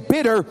just get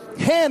bitter.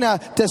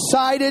 Hannah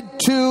decided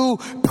to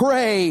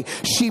pray.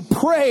 She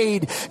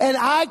prayed, and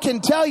I can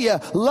tell you,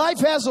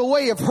 life has a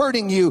way of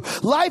hurting you.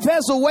 Life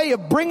has a way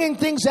of bringing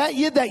things at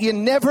you that you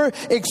never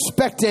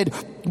expected.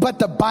 But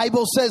the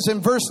Bible says in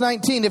verse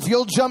 19, if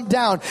you'll jump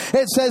down,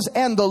 it says,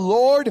 and the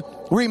Lord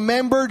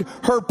remembered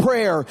her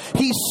prayer.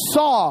 He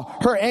saw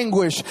her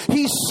anguish.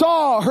 He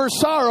saw her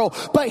sorrow,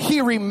 but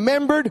he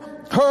remembered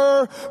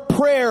her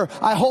prayer.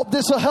 I hope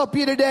this will help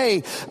you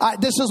today.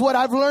 This is what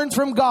I've learned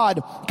from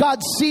God. God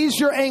sees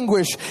your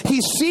anguish.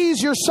 He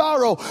sees your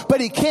sorrow,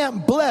 but he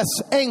can't bless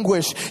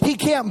anguish. He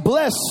can't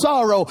bless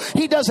sorrow.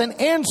 He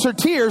doesn't answer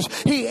tears.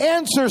 He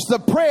answers the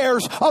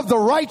prayers of the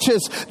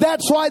righteous.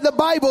 That's why the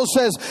Bible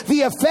says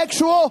the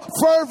effectual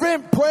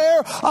fervent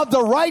prayer of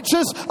the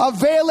righteous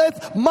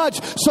availeth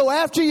much. So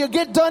after you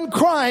get done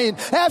crying,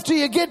 after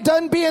you get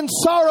done being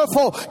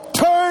sorrowful,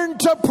 turn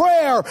to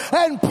prayer,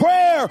 and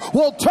prayer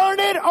will turn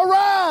it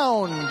around.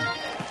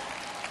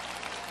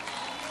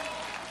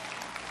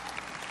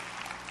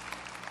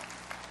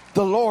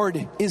 The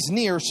Lord is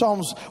near.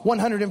 Psalms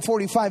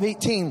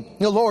 145:18.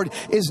 The Lord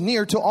is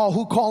near to all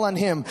who call on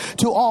him,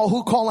 to all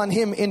who call on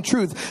him in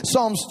truth.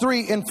 Psalms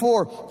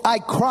 3:4. I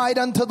cried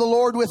unto the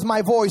Lord with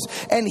my voice,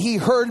 and he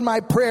heard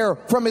my prayer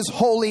from his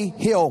holy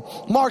hill.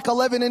 Mark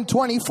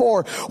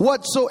 11:24.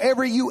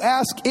 Whatsoever you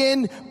ask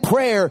in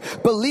prayer,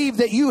 believe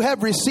that you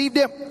have received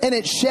it, and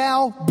it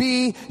shall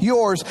be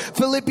yours.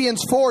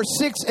 Philippians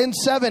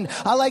 4:6-7.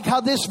 I like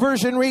how this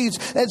version reads.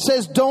 It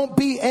says, don't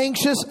be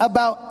anxious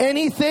about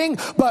anything,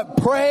 but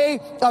pray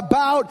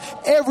about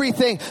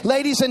everything.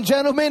 Ladies and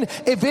gentlemen,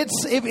 if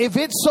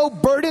it's so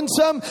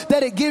burdensome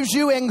that it gives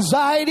you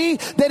anxiety,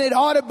 then it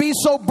ought to be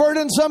so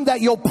burdensome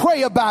that you'll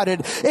pray about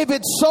it. If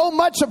it's so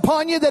much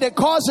upon you that it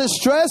causes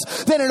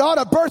stress, then it ought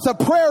to birth a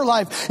prayer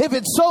life. If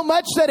it's so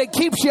much that it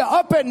keeps you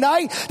up at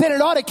night, then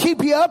it ought to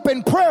keep you up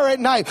in prayer at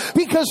night.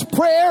 Because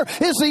prayer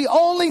is the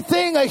only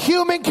thing a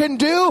human can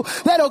do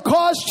that'll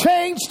cause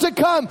change to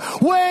come.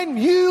 When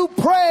you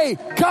pray,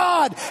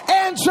 God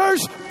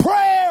answers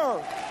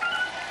prayer.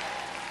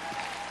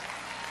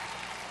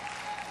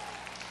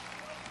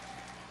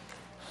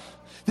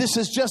 This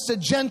is just a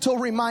gentle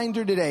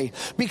reminder today,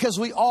 because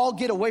we all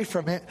get away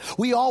from it.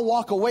 We all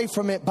walk away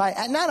from it by,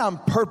 not on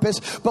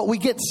purpose, but we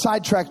get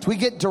sidetracked. We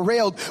get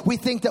derailed. We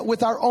think that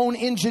with our own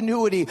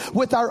ingenuity,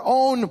 with our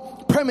own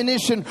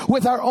premonition,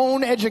 with our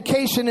own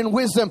education and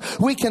wisdom,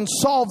 we can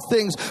solve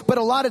things. But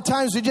a lot of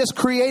times we just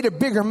create a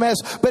bigger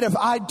mess. But if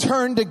I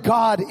turn to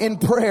God in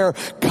prayer,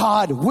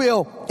 God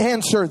will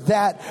answer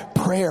that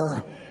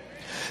prayer.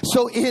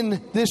 So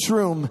in this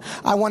room,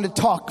 I want to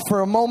talk for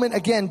a moment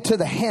again to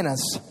the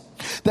Hannahs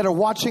that are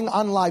watching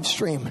on live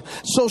stream,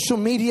 social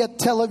media,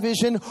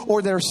 television,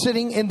 or they're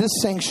sitting in this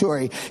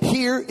sanctuary.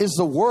 Here is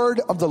the word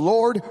of the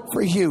Lord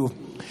for you.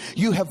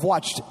 You have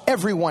watched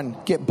everyone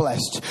get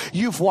blessed.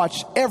 You've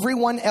watched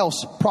everyone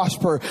else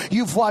prosper.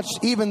 You've watched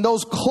even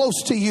those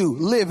close to you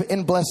live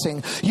in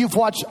blessing. You've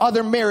watched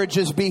other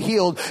marriages be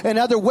healed and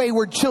other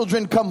wayward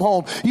children come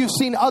home. You've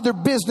seen other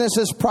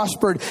businesses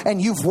prospered,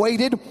 and you've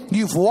waited,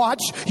 you've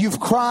watched, you've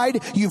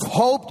cried, you've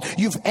hoped,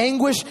 you've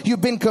anguished,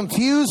 you've been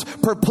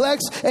confused,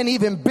 perplexed, and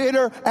even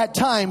bitter at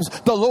times.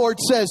 The Lord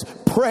says,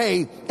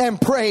 pray and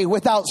pray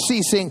without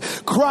ceasing.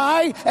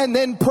 Cry and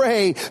then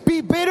pray.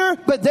 Be bitter,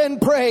 but then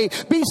pray.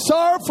 Be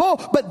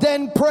sorrowful, but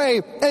then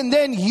pray. And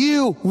then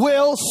you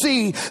will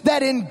see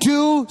that in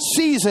due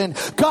season,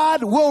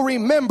 God will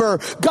remember,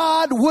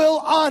 God will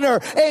honor,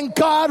 and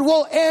God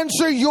will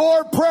answer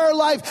your prayer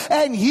life,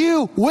 and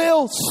you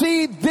will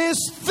see this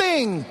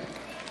thing.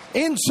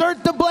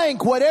 Insert the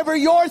blank. Whatever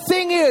your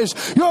thing is,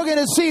 you're going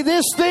to see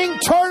this thing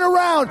turn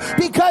around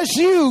because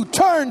you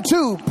turn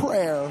to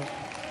prayer.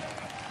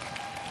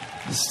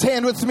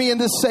 Stand with me in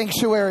this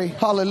sanctuary.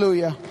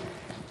 Hallelujah.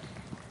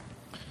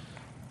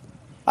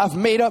 I've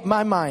made up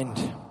my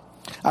mind.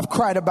 I've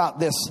cried about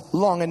this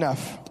long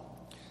enough.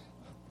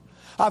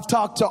 I've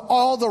talked to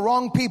all the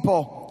wrong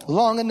people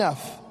long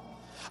enough.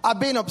 I've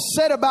been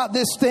upset about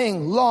this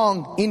thing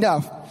long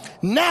enough.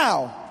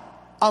 Now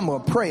I'm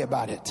going to pray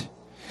about it.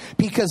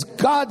 Because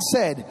God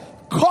said,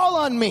 call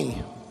on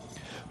me.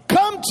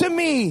 Come to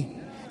me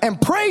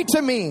and pray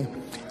to me,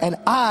 and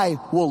I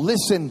will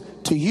listen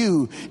to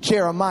you.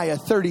 Jeremiah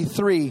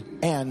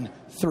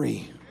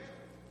 33:3.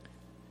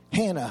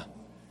 Hannah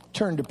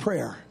turned to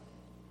prayer.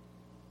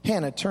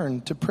 Hannah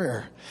turned to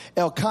prayer.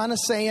 Elkanah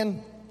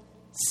saying,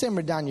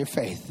 simmer down your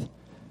faith.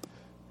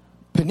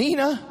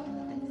 Peninnah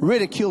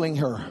ridiculing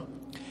her.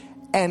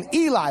 And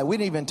Eli, we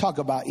didn't even talk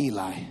about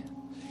Eli.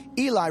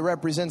 Eli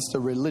represents the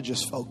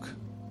religious folk.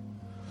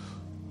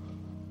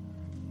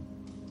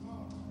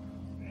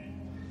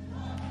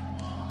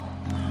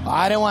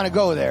 I didn't want to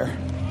go there,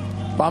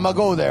 but I'm going to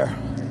go there.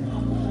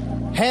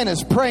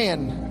 Hannah's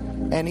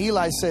praying, and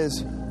Eli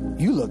says,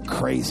 you look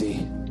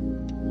crazy.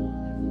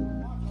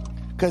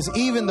 Because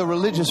even the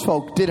religious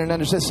folk didn't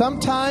understand.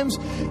 Sometimes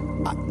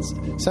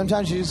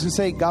you just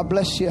say, God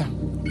bless you.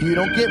 You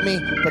don't get me,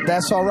 but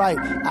that's all right.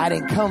 I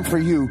didn't come for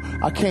you.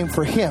 I came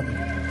for him.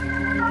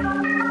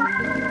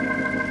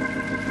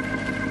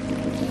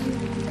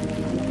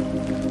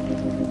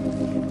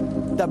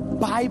 The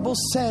Bible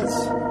says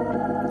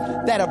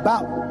that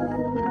about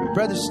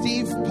Brother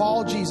Steve,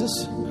 Paul,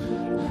 Jesus.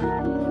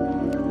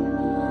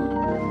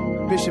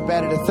 Bishop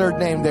added a third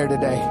name there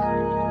today.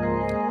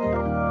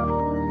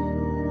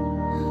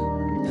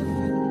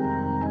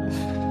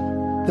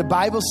 The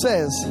Bible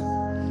says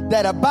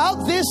that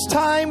about this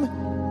time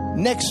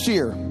next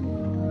year,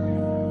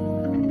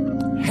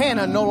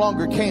 Hannah no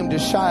longer came to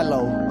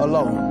Shiloh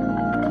alone.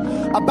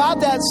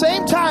 About that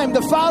same time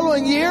the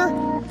following year,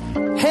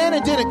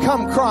 Hannah didn't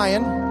come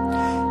crying.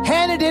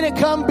 Hannah didn't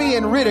come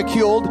being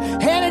ridiculed.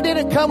 Hannah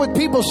didn't come with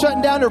people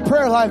shutting down her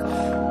prayer life.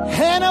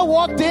 Hannah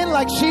walked in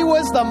like she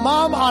was the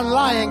mom on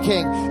Lion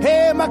King.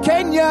 Hey,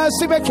 Makenya,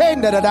 si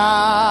Makenya, da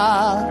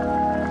da.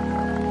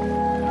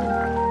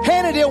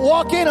 Hannah didn't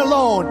walk in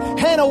alone.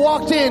 Hannah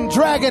walked in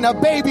dragging a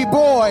baby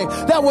boy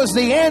that was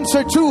the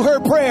answer to her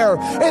prayer,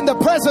 in the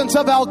presence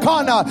of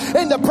Elkanah,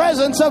 in the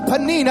presence of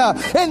Peninnah,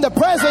 in the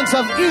presence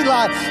of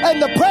Eli, in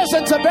the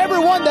presence of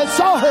everyone that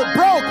saw her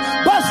broke,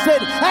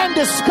 busted, and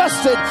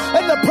disgusted,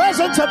 in the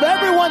presence of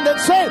everyone that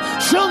said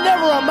she'll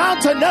never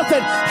amount to nothing.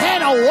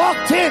 Hannah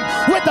walked in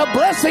with a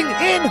blessing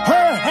in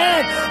her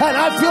hand. And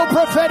I feel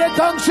prophetic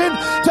unction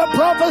to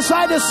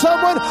prophesy to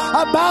someone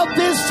about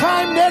this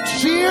time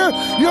next year.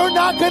 You're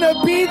not going to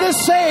be the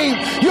same.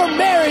 Your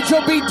marriage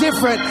will be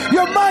different.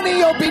 Your money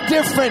will be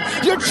different.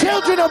 Your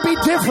children will be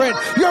different.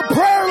 Your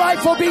prayer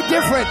life will be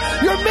different.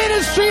 Your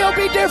ministry will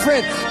be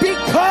different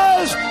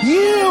because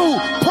you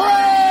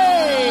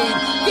prayed.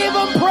 Give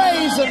them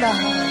praise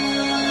tonight.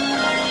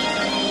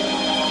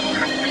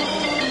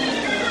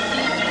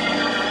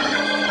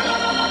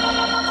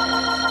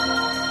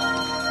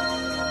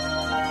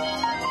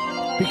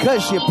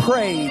 Because you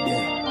prayed.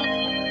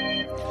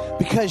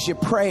 Because you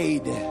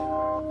prayed.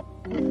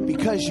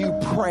 Because you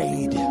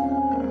prayed.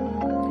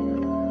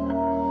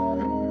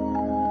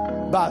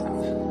 About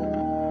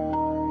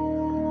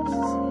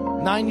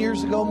 9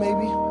 years ago, maybe,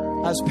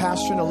 I was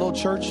pastoring a little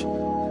church.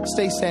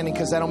 Stay standing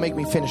because that'll make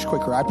me finish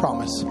quicker, I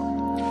promise.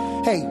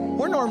 Hey,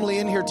 we're normally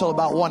in here till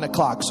about 1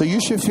 o'clock, so you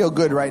should feel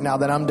good right now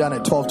that I'm done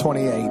at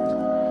 12:28.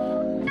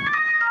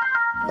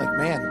 Like,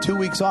 man, 2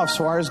 weeks off,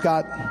 Suarez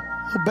got a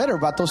little better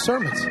about those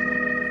sermons.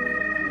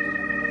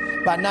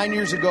 About 9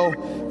 years ago,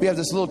 we have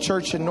this little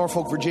church in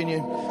Norfolk,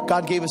 Virginia.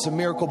 God gave us a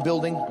miracle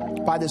building.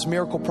 Buy this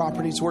miracle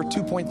property. It's worth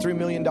 $2.3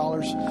 million.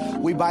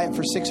 We buy it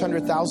for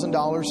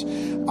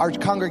 $600,000. Our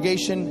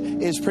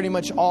congregation is pretty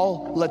much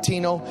all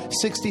Latino,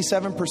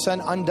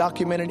 67%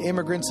 undocumented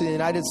immigrants in the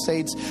United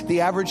States.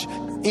 The average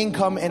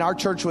income in our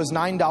church was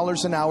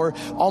 $9 an hour.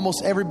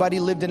 Almost everybody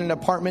lived in an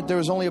apartment. There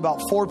was only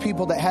about 4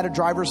 people that had a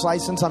driver's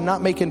license. I'm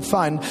not making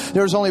fun.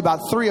 There was only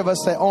about 3 of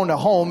us that owned a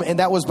home, and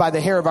that was by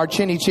the hair of our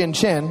chinny chin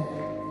chin.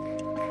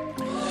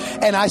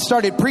 And I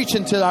started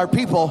preaching to our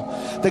people.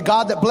 The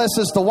God that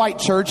blesses the white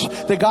church,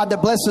 the God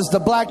that blesses the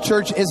black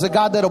church is the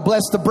God that'll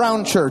bless the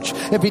brown church.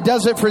 If he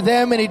does it for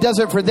them and he does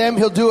it for them,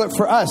 he'll do it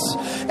for us.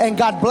 And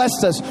God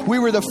blessed us. We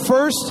were the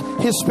first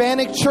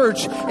Hispanic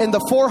church in the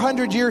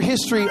 400-year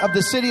history of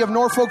the city of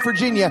Norfolk,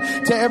 Virginia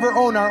to ever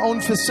own our own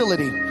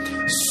facility.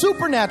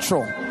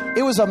 Supernatural.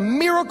 It was a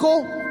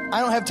miracle. I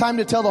don't have time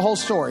to tell the whole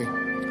story.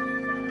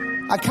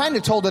 I kind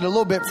of told it a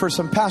little bit for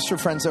some pastor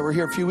friends that were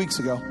here a few weeks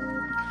ago.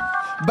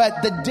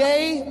 But the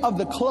day of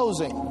the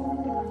closing,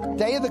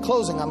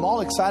 I'm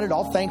all excited,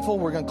 all thankful.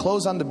 We're going to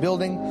close on the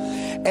building.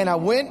 And I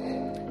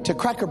went to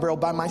Cracker Barrel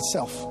by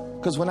myself.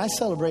 Because when I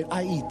celebrate,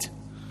 I eat.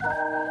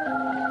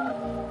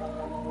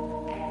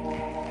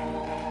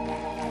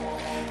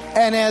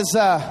 And as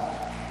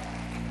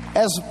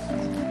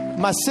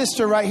my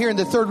sister right here in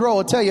the third row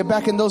will tell you,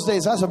 back in those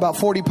days, I was about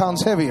 40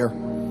 pounds heavier.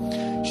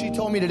 She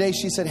told me today,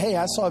 she said, hey,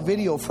 I saw a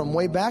video from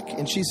way back.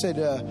 And she said,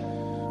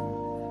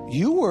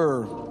 you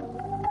were...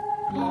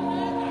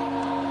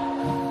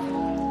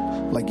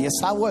 Like,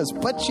 yes, I was,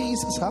 but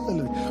Jesus,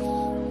 hallelujah.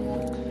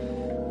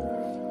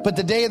 But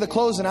the day of the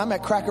closing, I'm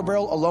at Cracker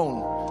Barrel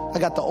alone. I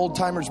got the old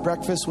timers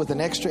breakfast with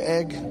an extra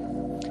egg,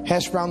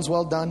 hash browns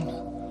well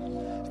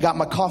done, got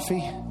my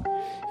coffee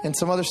and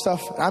some other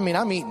stuff. I mean,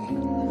 I'm eating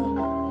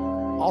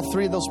all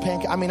 3 of those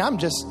pancakes. I mean, I'm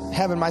just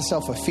having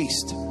myself a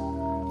feast.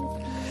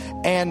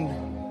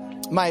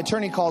 And my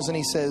attorney calls and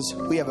he says,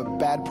 we have a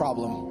bad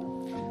problem.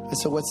 I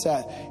said, what's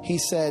that? He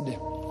said,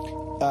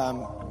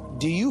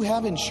 do you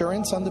have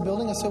insurance on the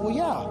building? I said, well,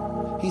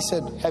 yeah. He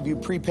said, have you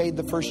prepaid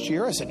the first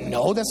year? I said,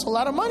 no, that's a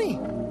lot of money.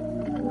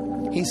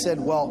 He said,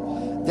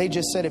 well, they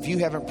just said if you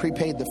haven't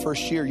prepaid the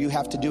first year, you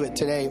have to do it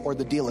today or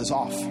the deal is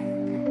off.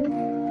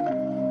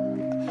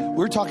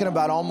 We're talking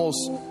about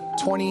almost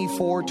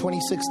 $24,000,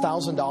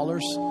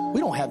 $26,000. We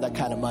don't have that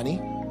kind of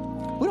money.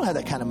 We don't have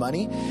that kind of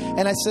money.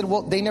 And I said,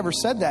 well, they never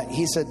said that.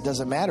 He said,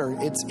 doesn't matter.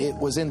 It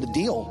was in the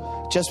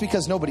deal. Just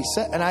because nobody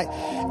said,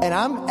 and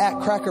I'm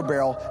at Cracker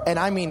Barrel, and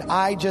I mean,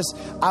 I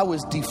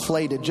was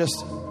deflated.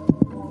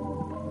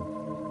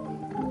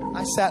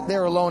 I sat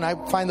there alone. I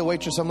find the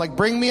waitress. I'm like,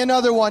 bring me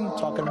another one.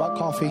 Talking about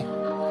coffee.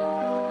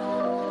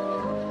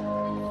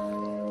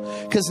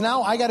 Because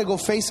now I got to go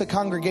face a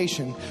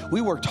congregation.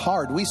 We worked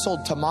hard. We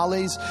sold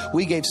tamales.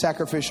 We gave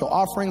sacrificial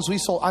offerings. We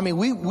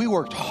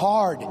worked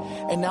hard.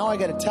 And now I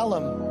got to tell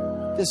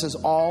them, this is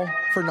all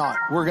for naught.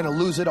 We're going to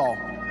lose it all.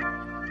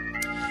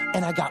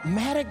 And I got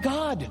mad at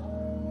God.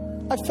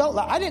 I felt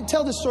like, I didn't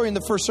tell this story in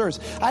the first service.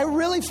 I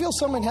really feel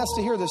someone has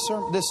to hear this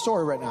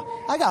story right now.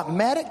 I got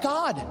mad at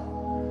God.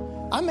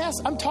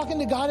 I'm talking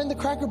to God in the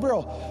Cracker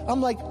Barrel. I'm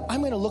like,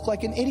 I'm going to look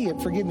like an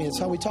idiot. Forgive me. It's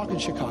how we talk in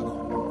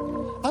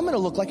Chicago. I'm going to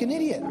look like an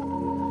idiot.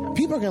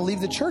 People are going to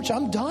leave the church.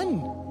 I'm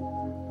done.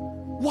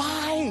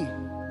 Why?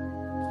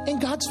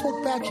 And God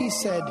spoke back. He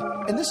said,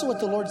 and this is what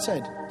the Lord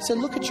said. He said,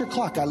 look at your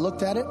clock. I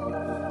looked at it.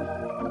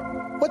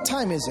 What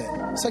time is it?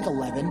 It's like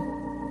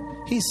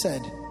 11. He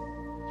said,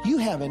 you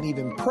haven't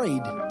even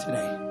prayed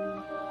today.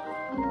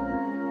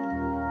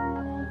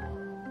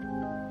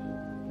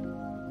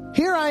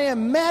 Here I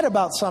am mad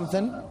about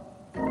something,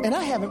 and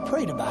I haven't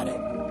prayed about it.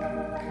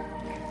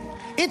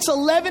 It's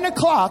 11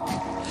 o'clock,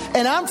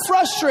 and I'm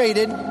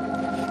frustrated,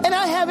 and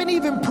I haven't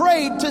even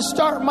prayed to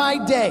start my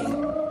day.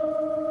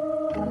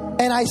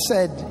 And I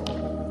said,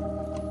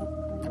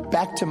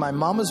 back to my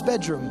mama's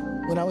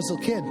bedroom when I was a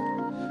kid,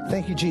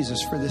 thank you,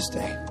 Jesus, for this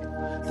day.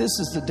 This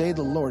is the day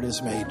the Lord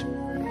has made.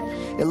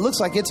 It looks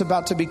like it's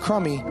about to be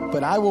crummy,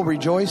 but I will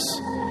rejoice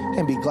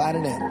and be glad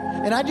in it.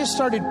 And I just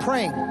started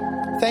praying,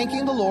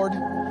 thanking the Lord.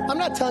 I'm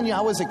not telling you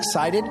I was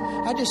excited.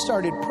 I just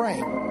started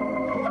praying.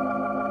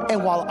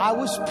 And while I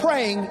was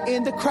praying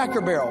in the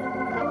Cracker Barrel,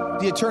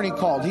 the attorney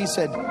called. He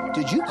said,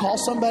 did you call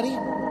somebody?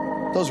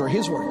 Those were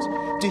his words.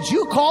 Did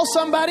you call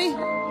somebody?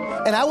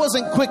 And I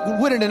wasn't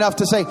quick-witted enough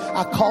to say,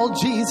 I called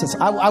Jesus.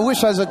 I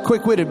wish I was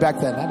quick-witted back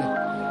then.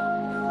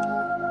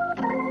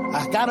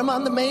 I got him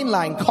on the main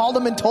line, called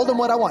him and told him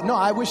what I want. No,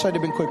 I wish I'd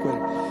have been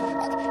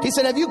quick-witted. He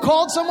said, have you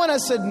called someone? I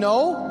said,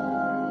 no.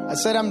 I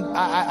said,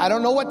 I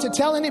don't know what to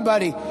tell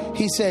anybody.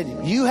 He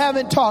said, you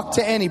haven't talked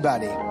to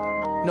anybody.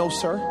 No,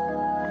 sir.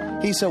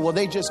 He said, well,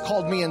 they just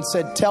called me and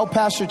said, tell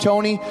Pastor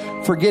Tony,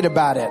 forget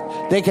about it.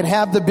 They can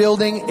have the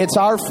building. It's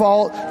our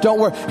fault. Don't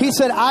worry. He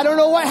said, I don't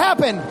know what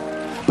happened,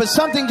 but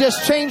something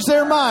just changed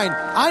their mind.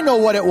 I know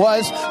what it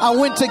was. I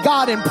went to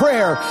God in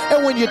prayer.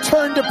 And when you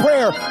turn to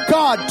prayer,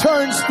 God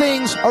turns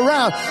things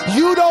around.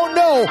 You don't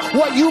know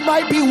what you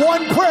might be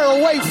one prayer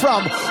away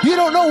from. You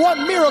don't know what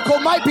miracle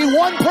might be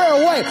one prayer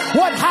away.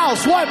 What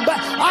house,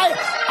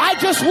 I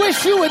just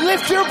wish you would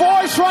lift your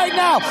voice right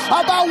now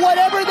about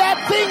whatever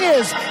that thing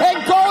is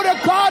and go to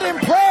God in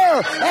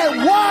prayer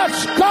and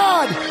watch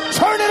God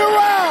turn it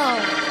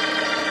around.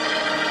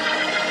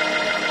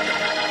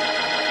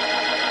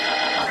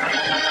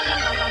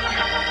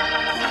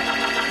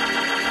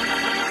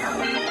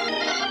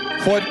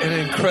 What an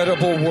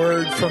incredible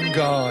word from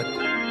God.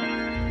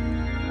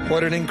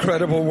 What an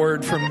incredible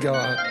word from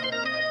God.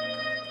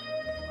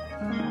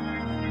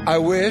 I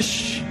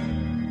wish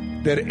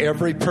that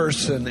every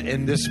person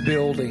in this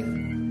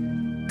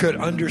building could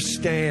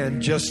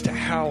understand just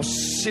how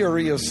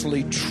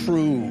seriously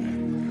true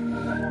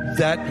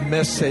that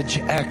message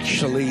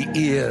actually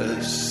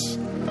is.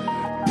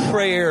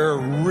 Prayer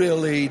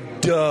really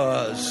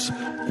does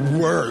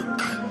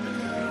work.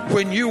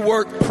 When you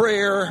work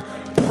prayer,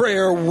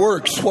 prayer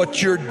works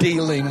what you're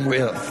dealing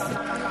with.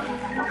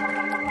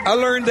 I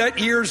learned that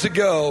years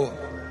ago.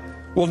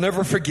 We'll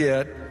never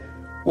forget.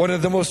 One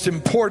of the most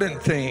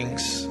important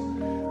things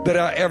that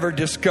I ever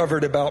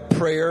discovered about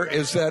prayer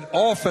is that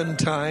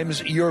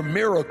oftentimes your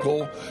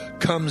miracle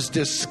comes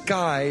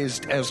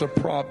disguised as a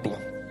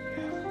problem.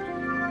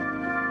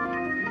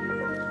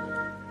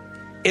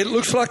 It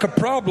looks like a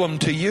problem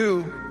to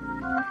you,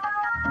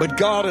 but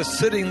God is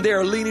sitting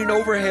there leaning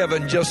over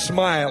heaven just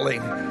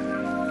smiling,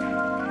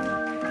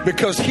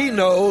 because He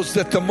knows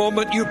that the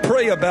moment you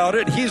pray about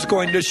it, He's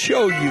going to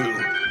show you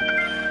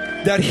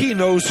that He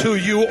knows who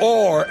you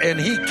are and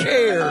He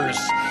cares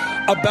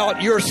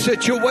about your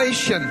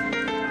situation.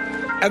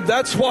 And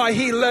that's why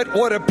He let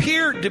what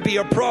appeared to be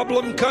a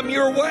problem come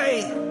your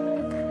way.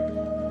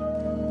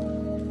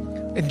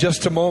 In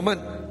just a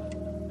moment,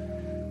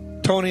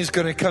 Tony's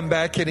going to come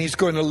back and he's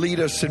going to lead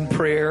us in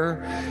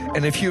prayer.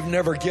 And if you've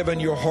never given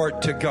your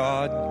heart to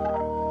God,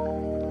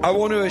 I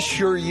want to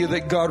assure you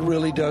that God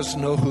really does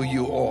know who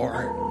you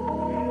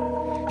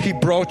are. He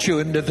brought you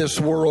into this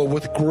world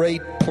with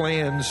great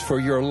plans for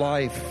your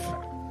life.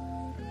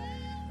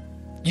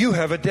 You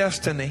have a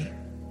destiny.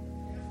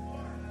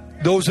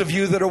 Those of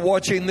you that are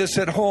watching this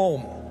at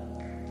home,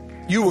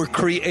 you were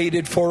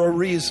created for a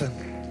reason.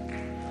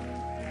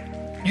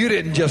 You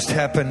didn't just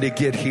happen to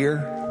get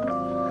here.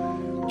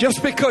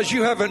 Just because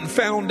you haven't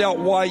found out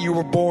why you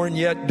were born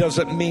yet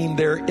doesn't mean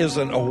there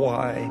isn't a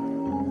why.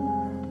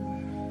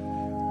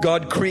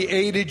 God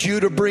created you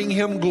to bring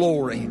Him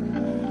glory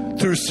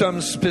through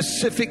some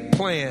specific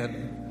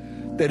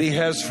plan that He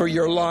has for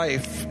your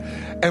life.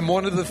 And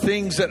one of the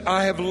things that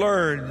I have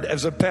learned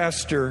as a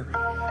pastor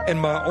in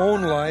my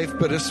own life,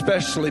 but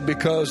especially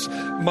because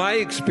my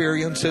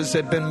experiences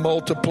have been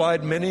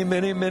multiplied many,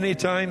 many, many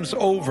times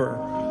over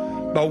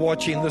by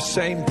watching the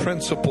same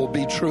principle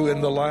be true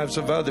in the lives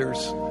of others,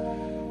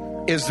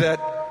 is that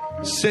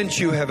since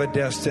you have a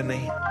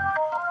destiny,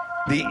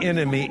 the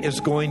enemy is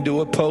going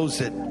to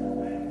oppose it.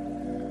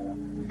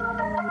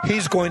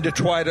 He's going to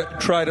try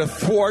to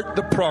thwart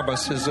the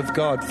promises of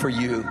God for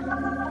you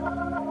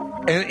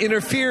and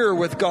interfere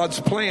with God's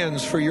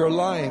plans for your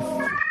life.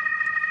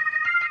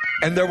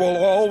 And there will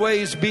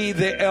always be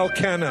the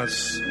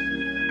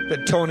Elkanahs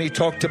that Tony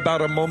talked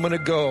about a moment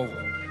ago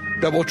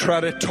that will try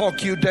to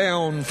talk you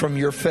down from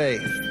your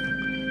faith.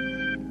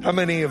 How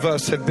many of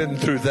us have been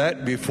through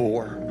that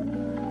before?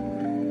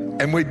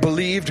 And we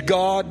believed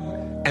God,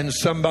 and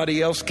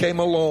somebody else came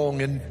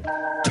along and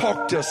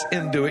talked us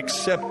into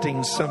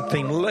accepting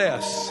something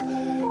less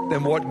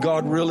than what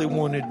God really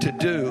wanted to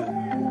do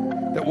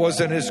that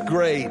wasn't as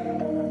great.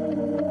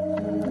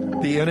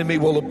 The enemy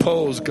will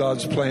oppose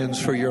God's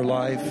plans for your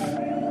life.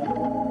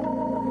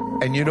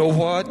 And you know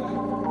what?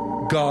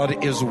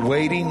 God is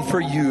waiting for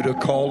you to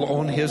call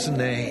on His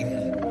name,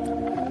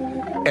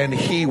 and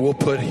He will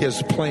put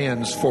His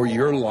plans for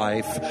your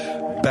life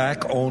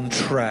back on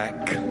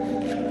track.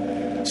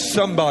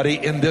 Somebody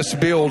in this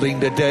building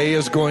today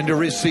is going to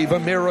receive a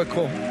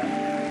miracle.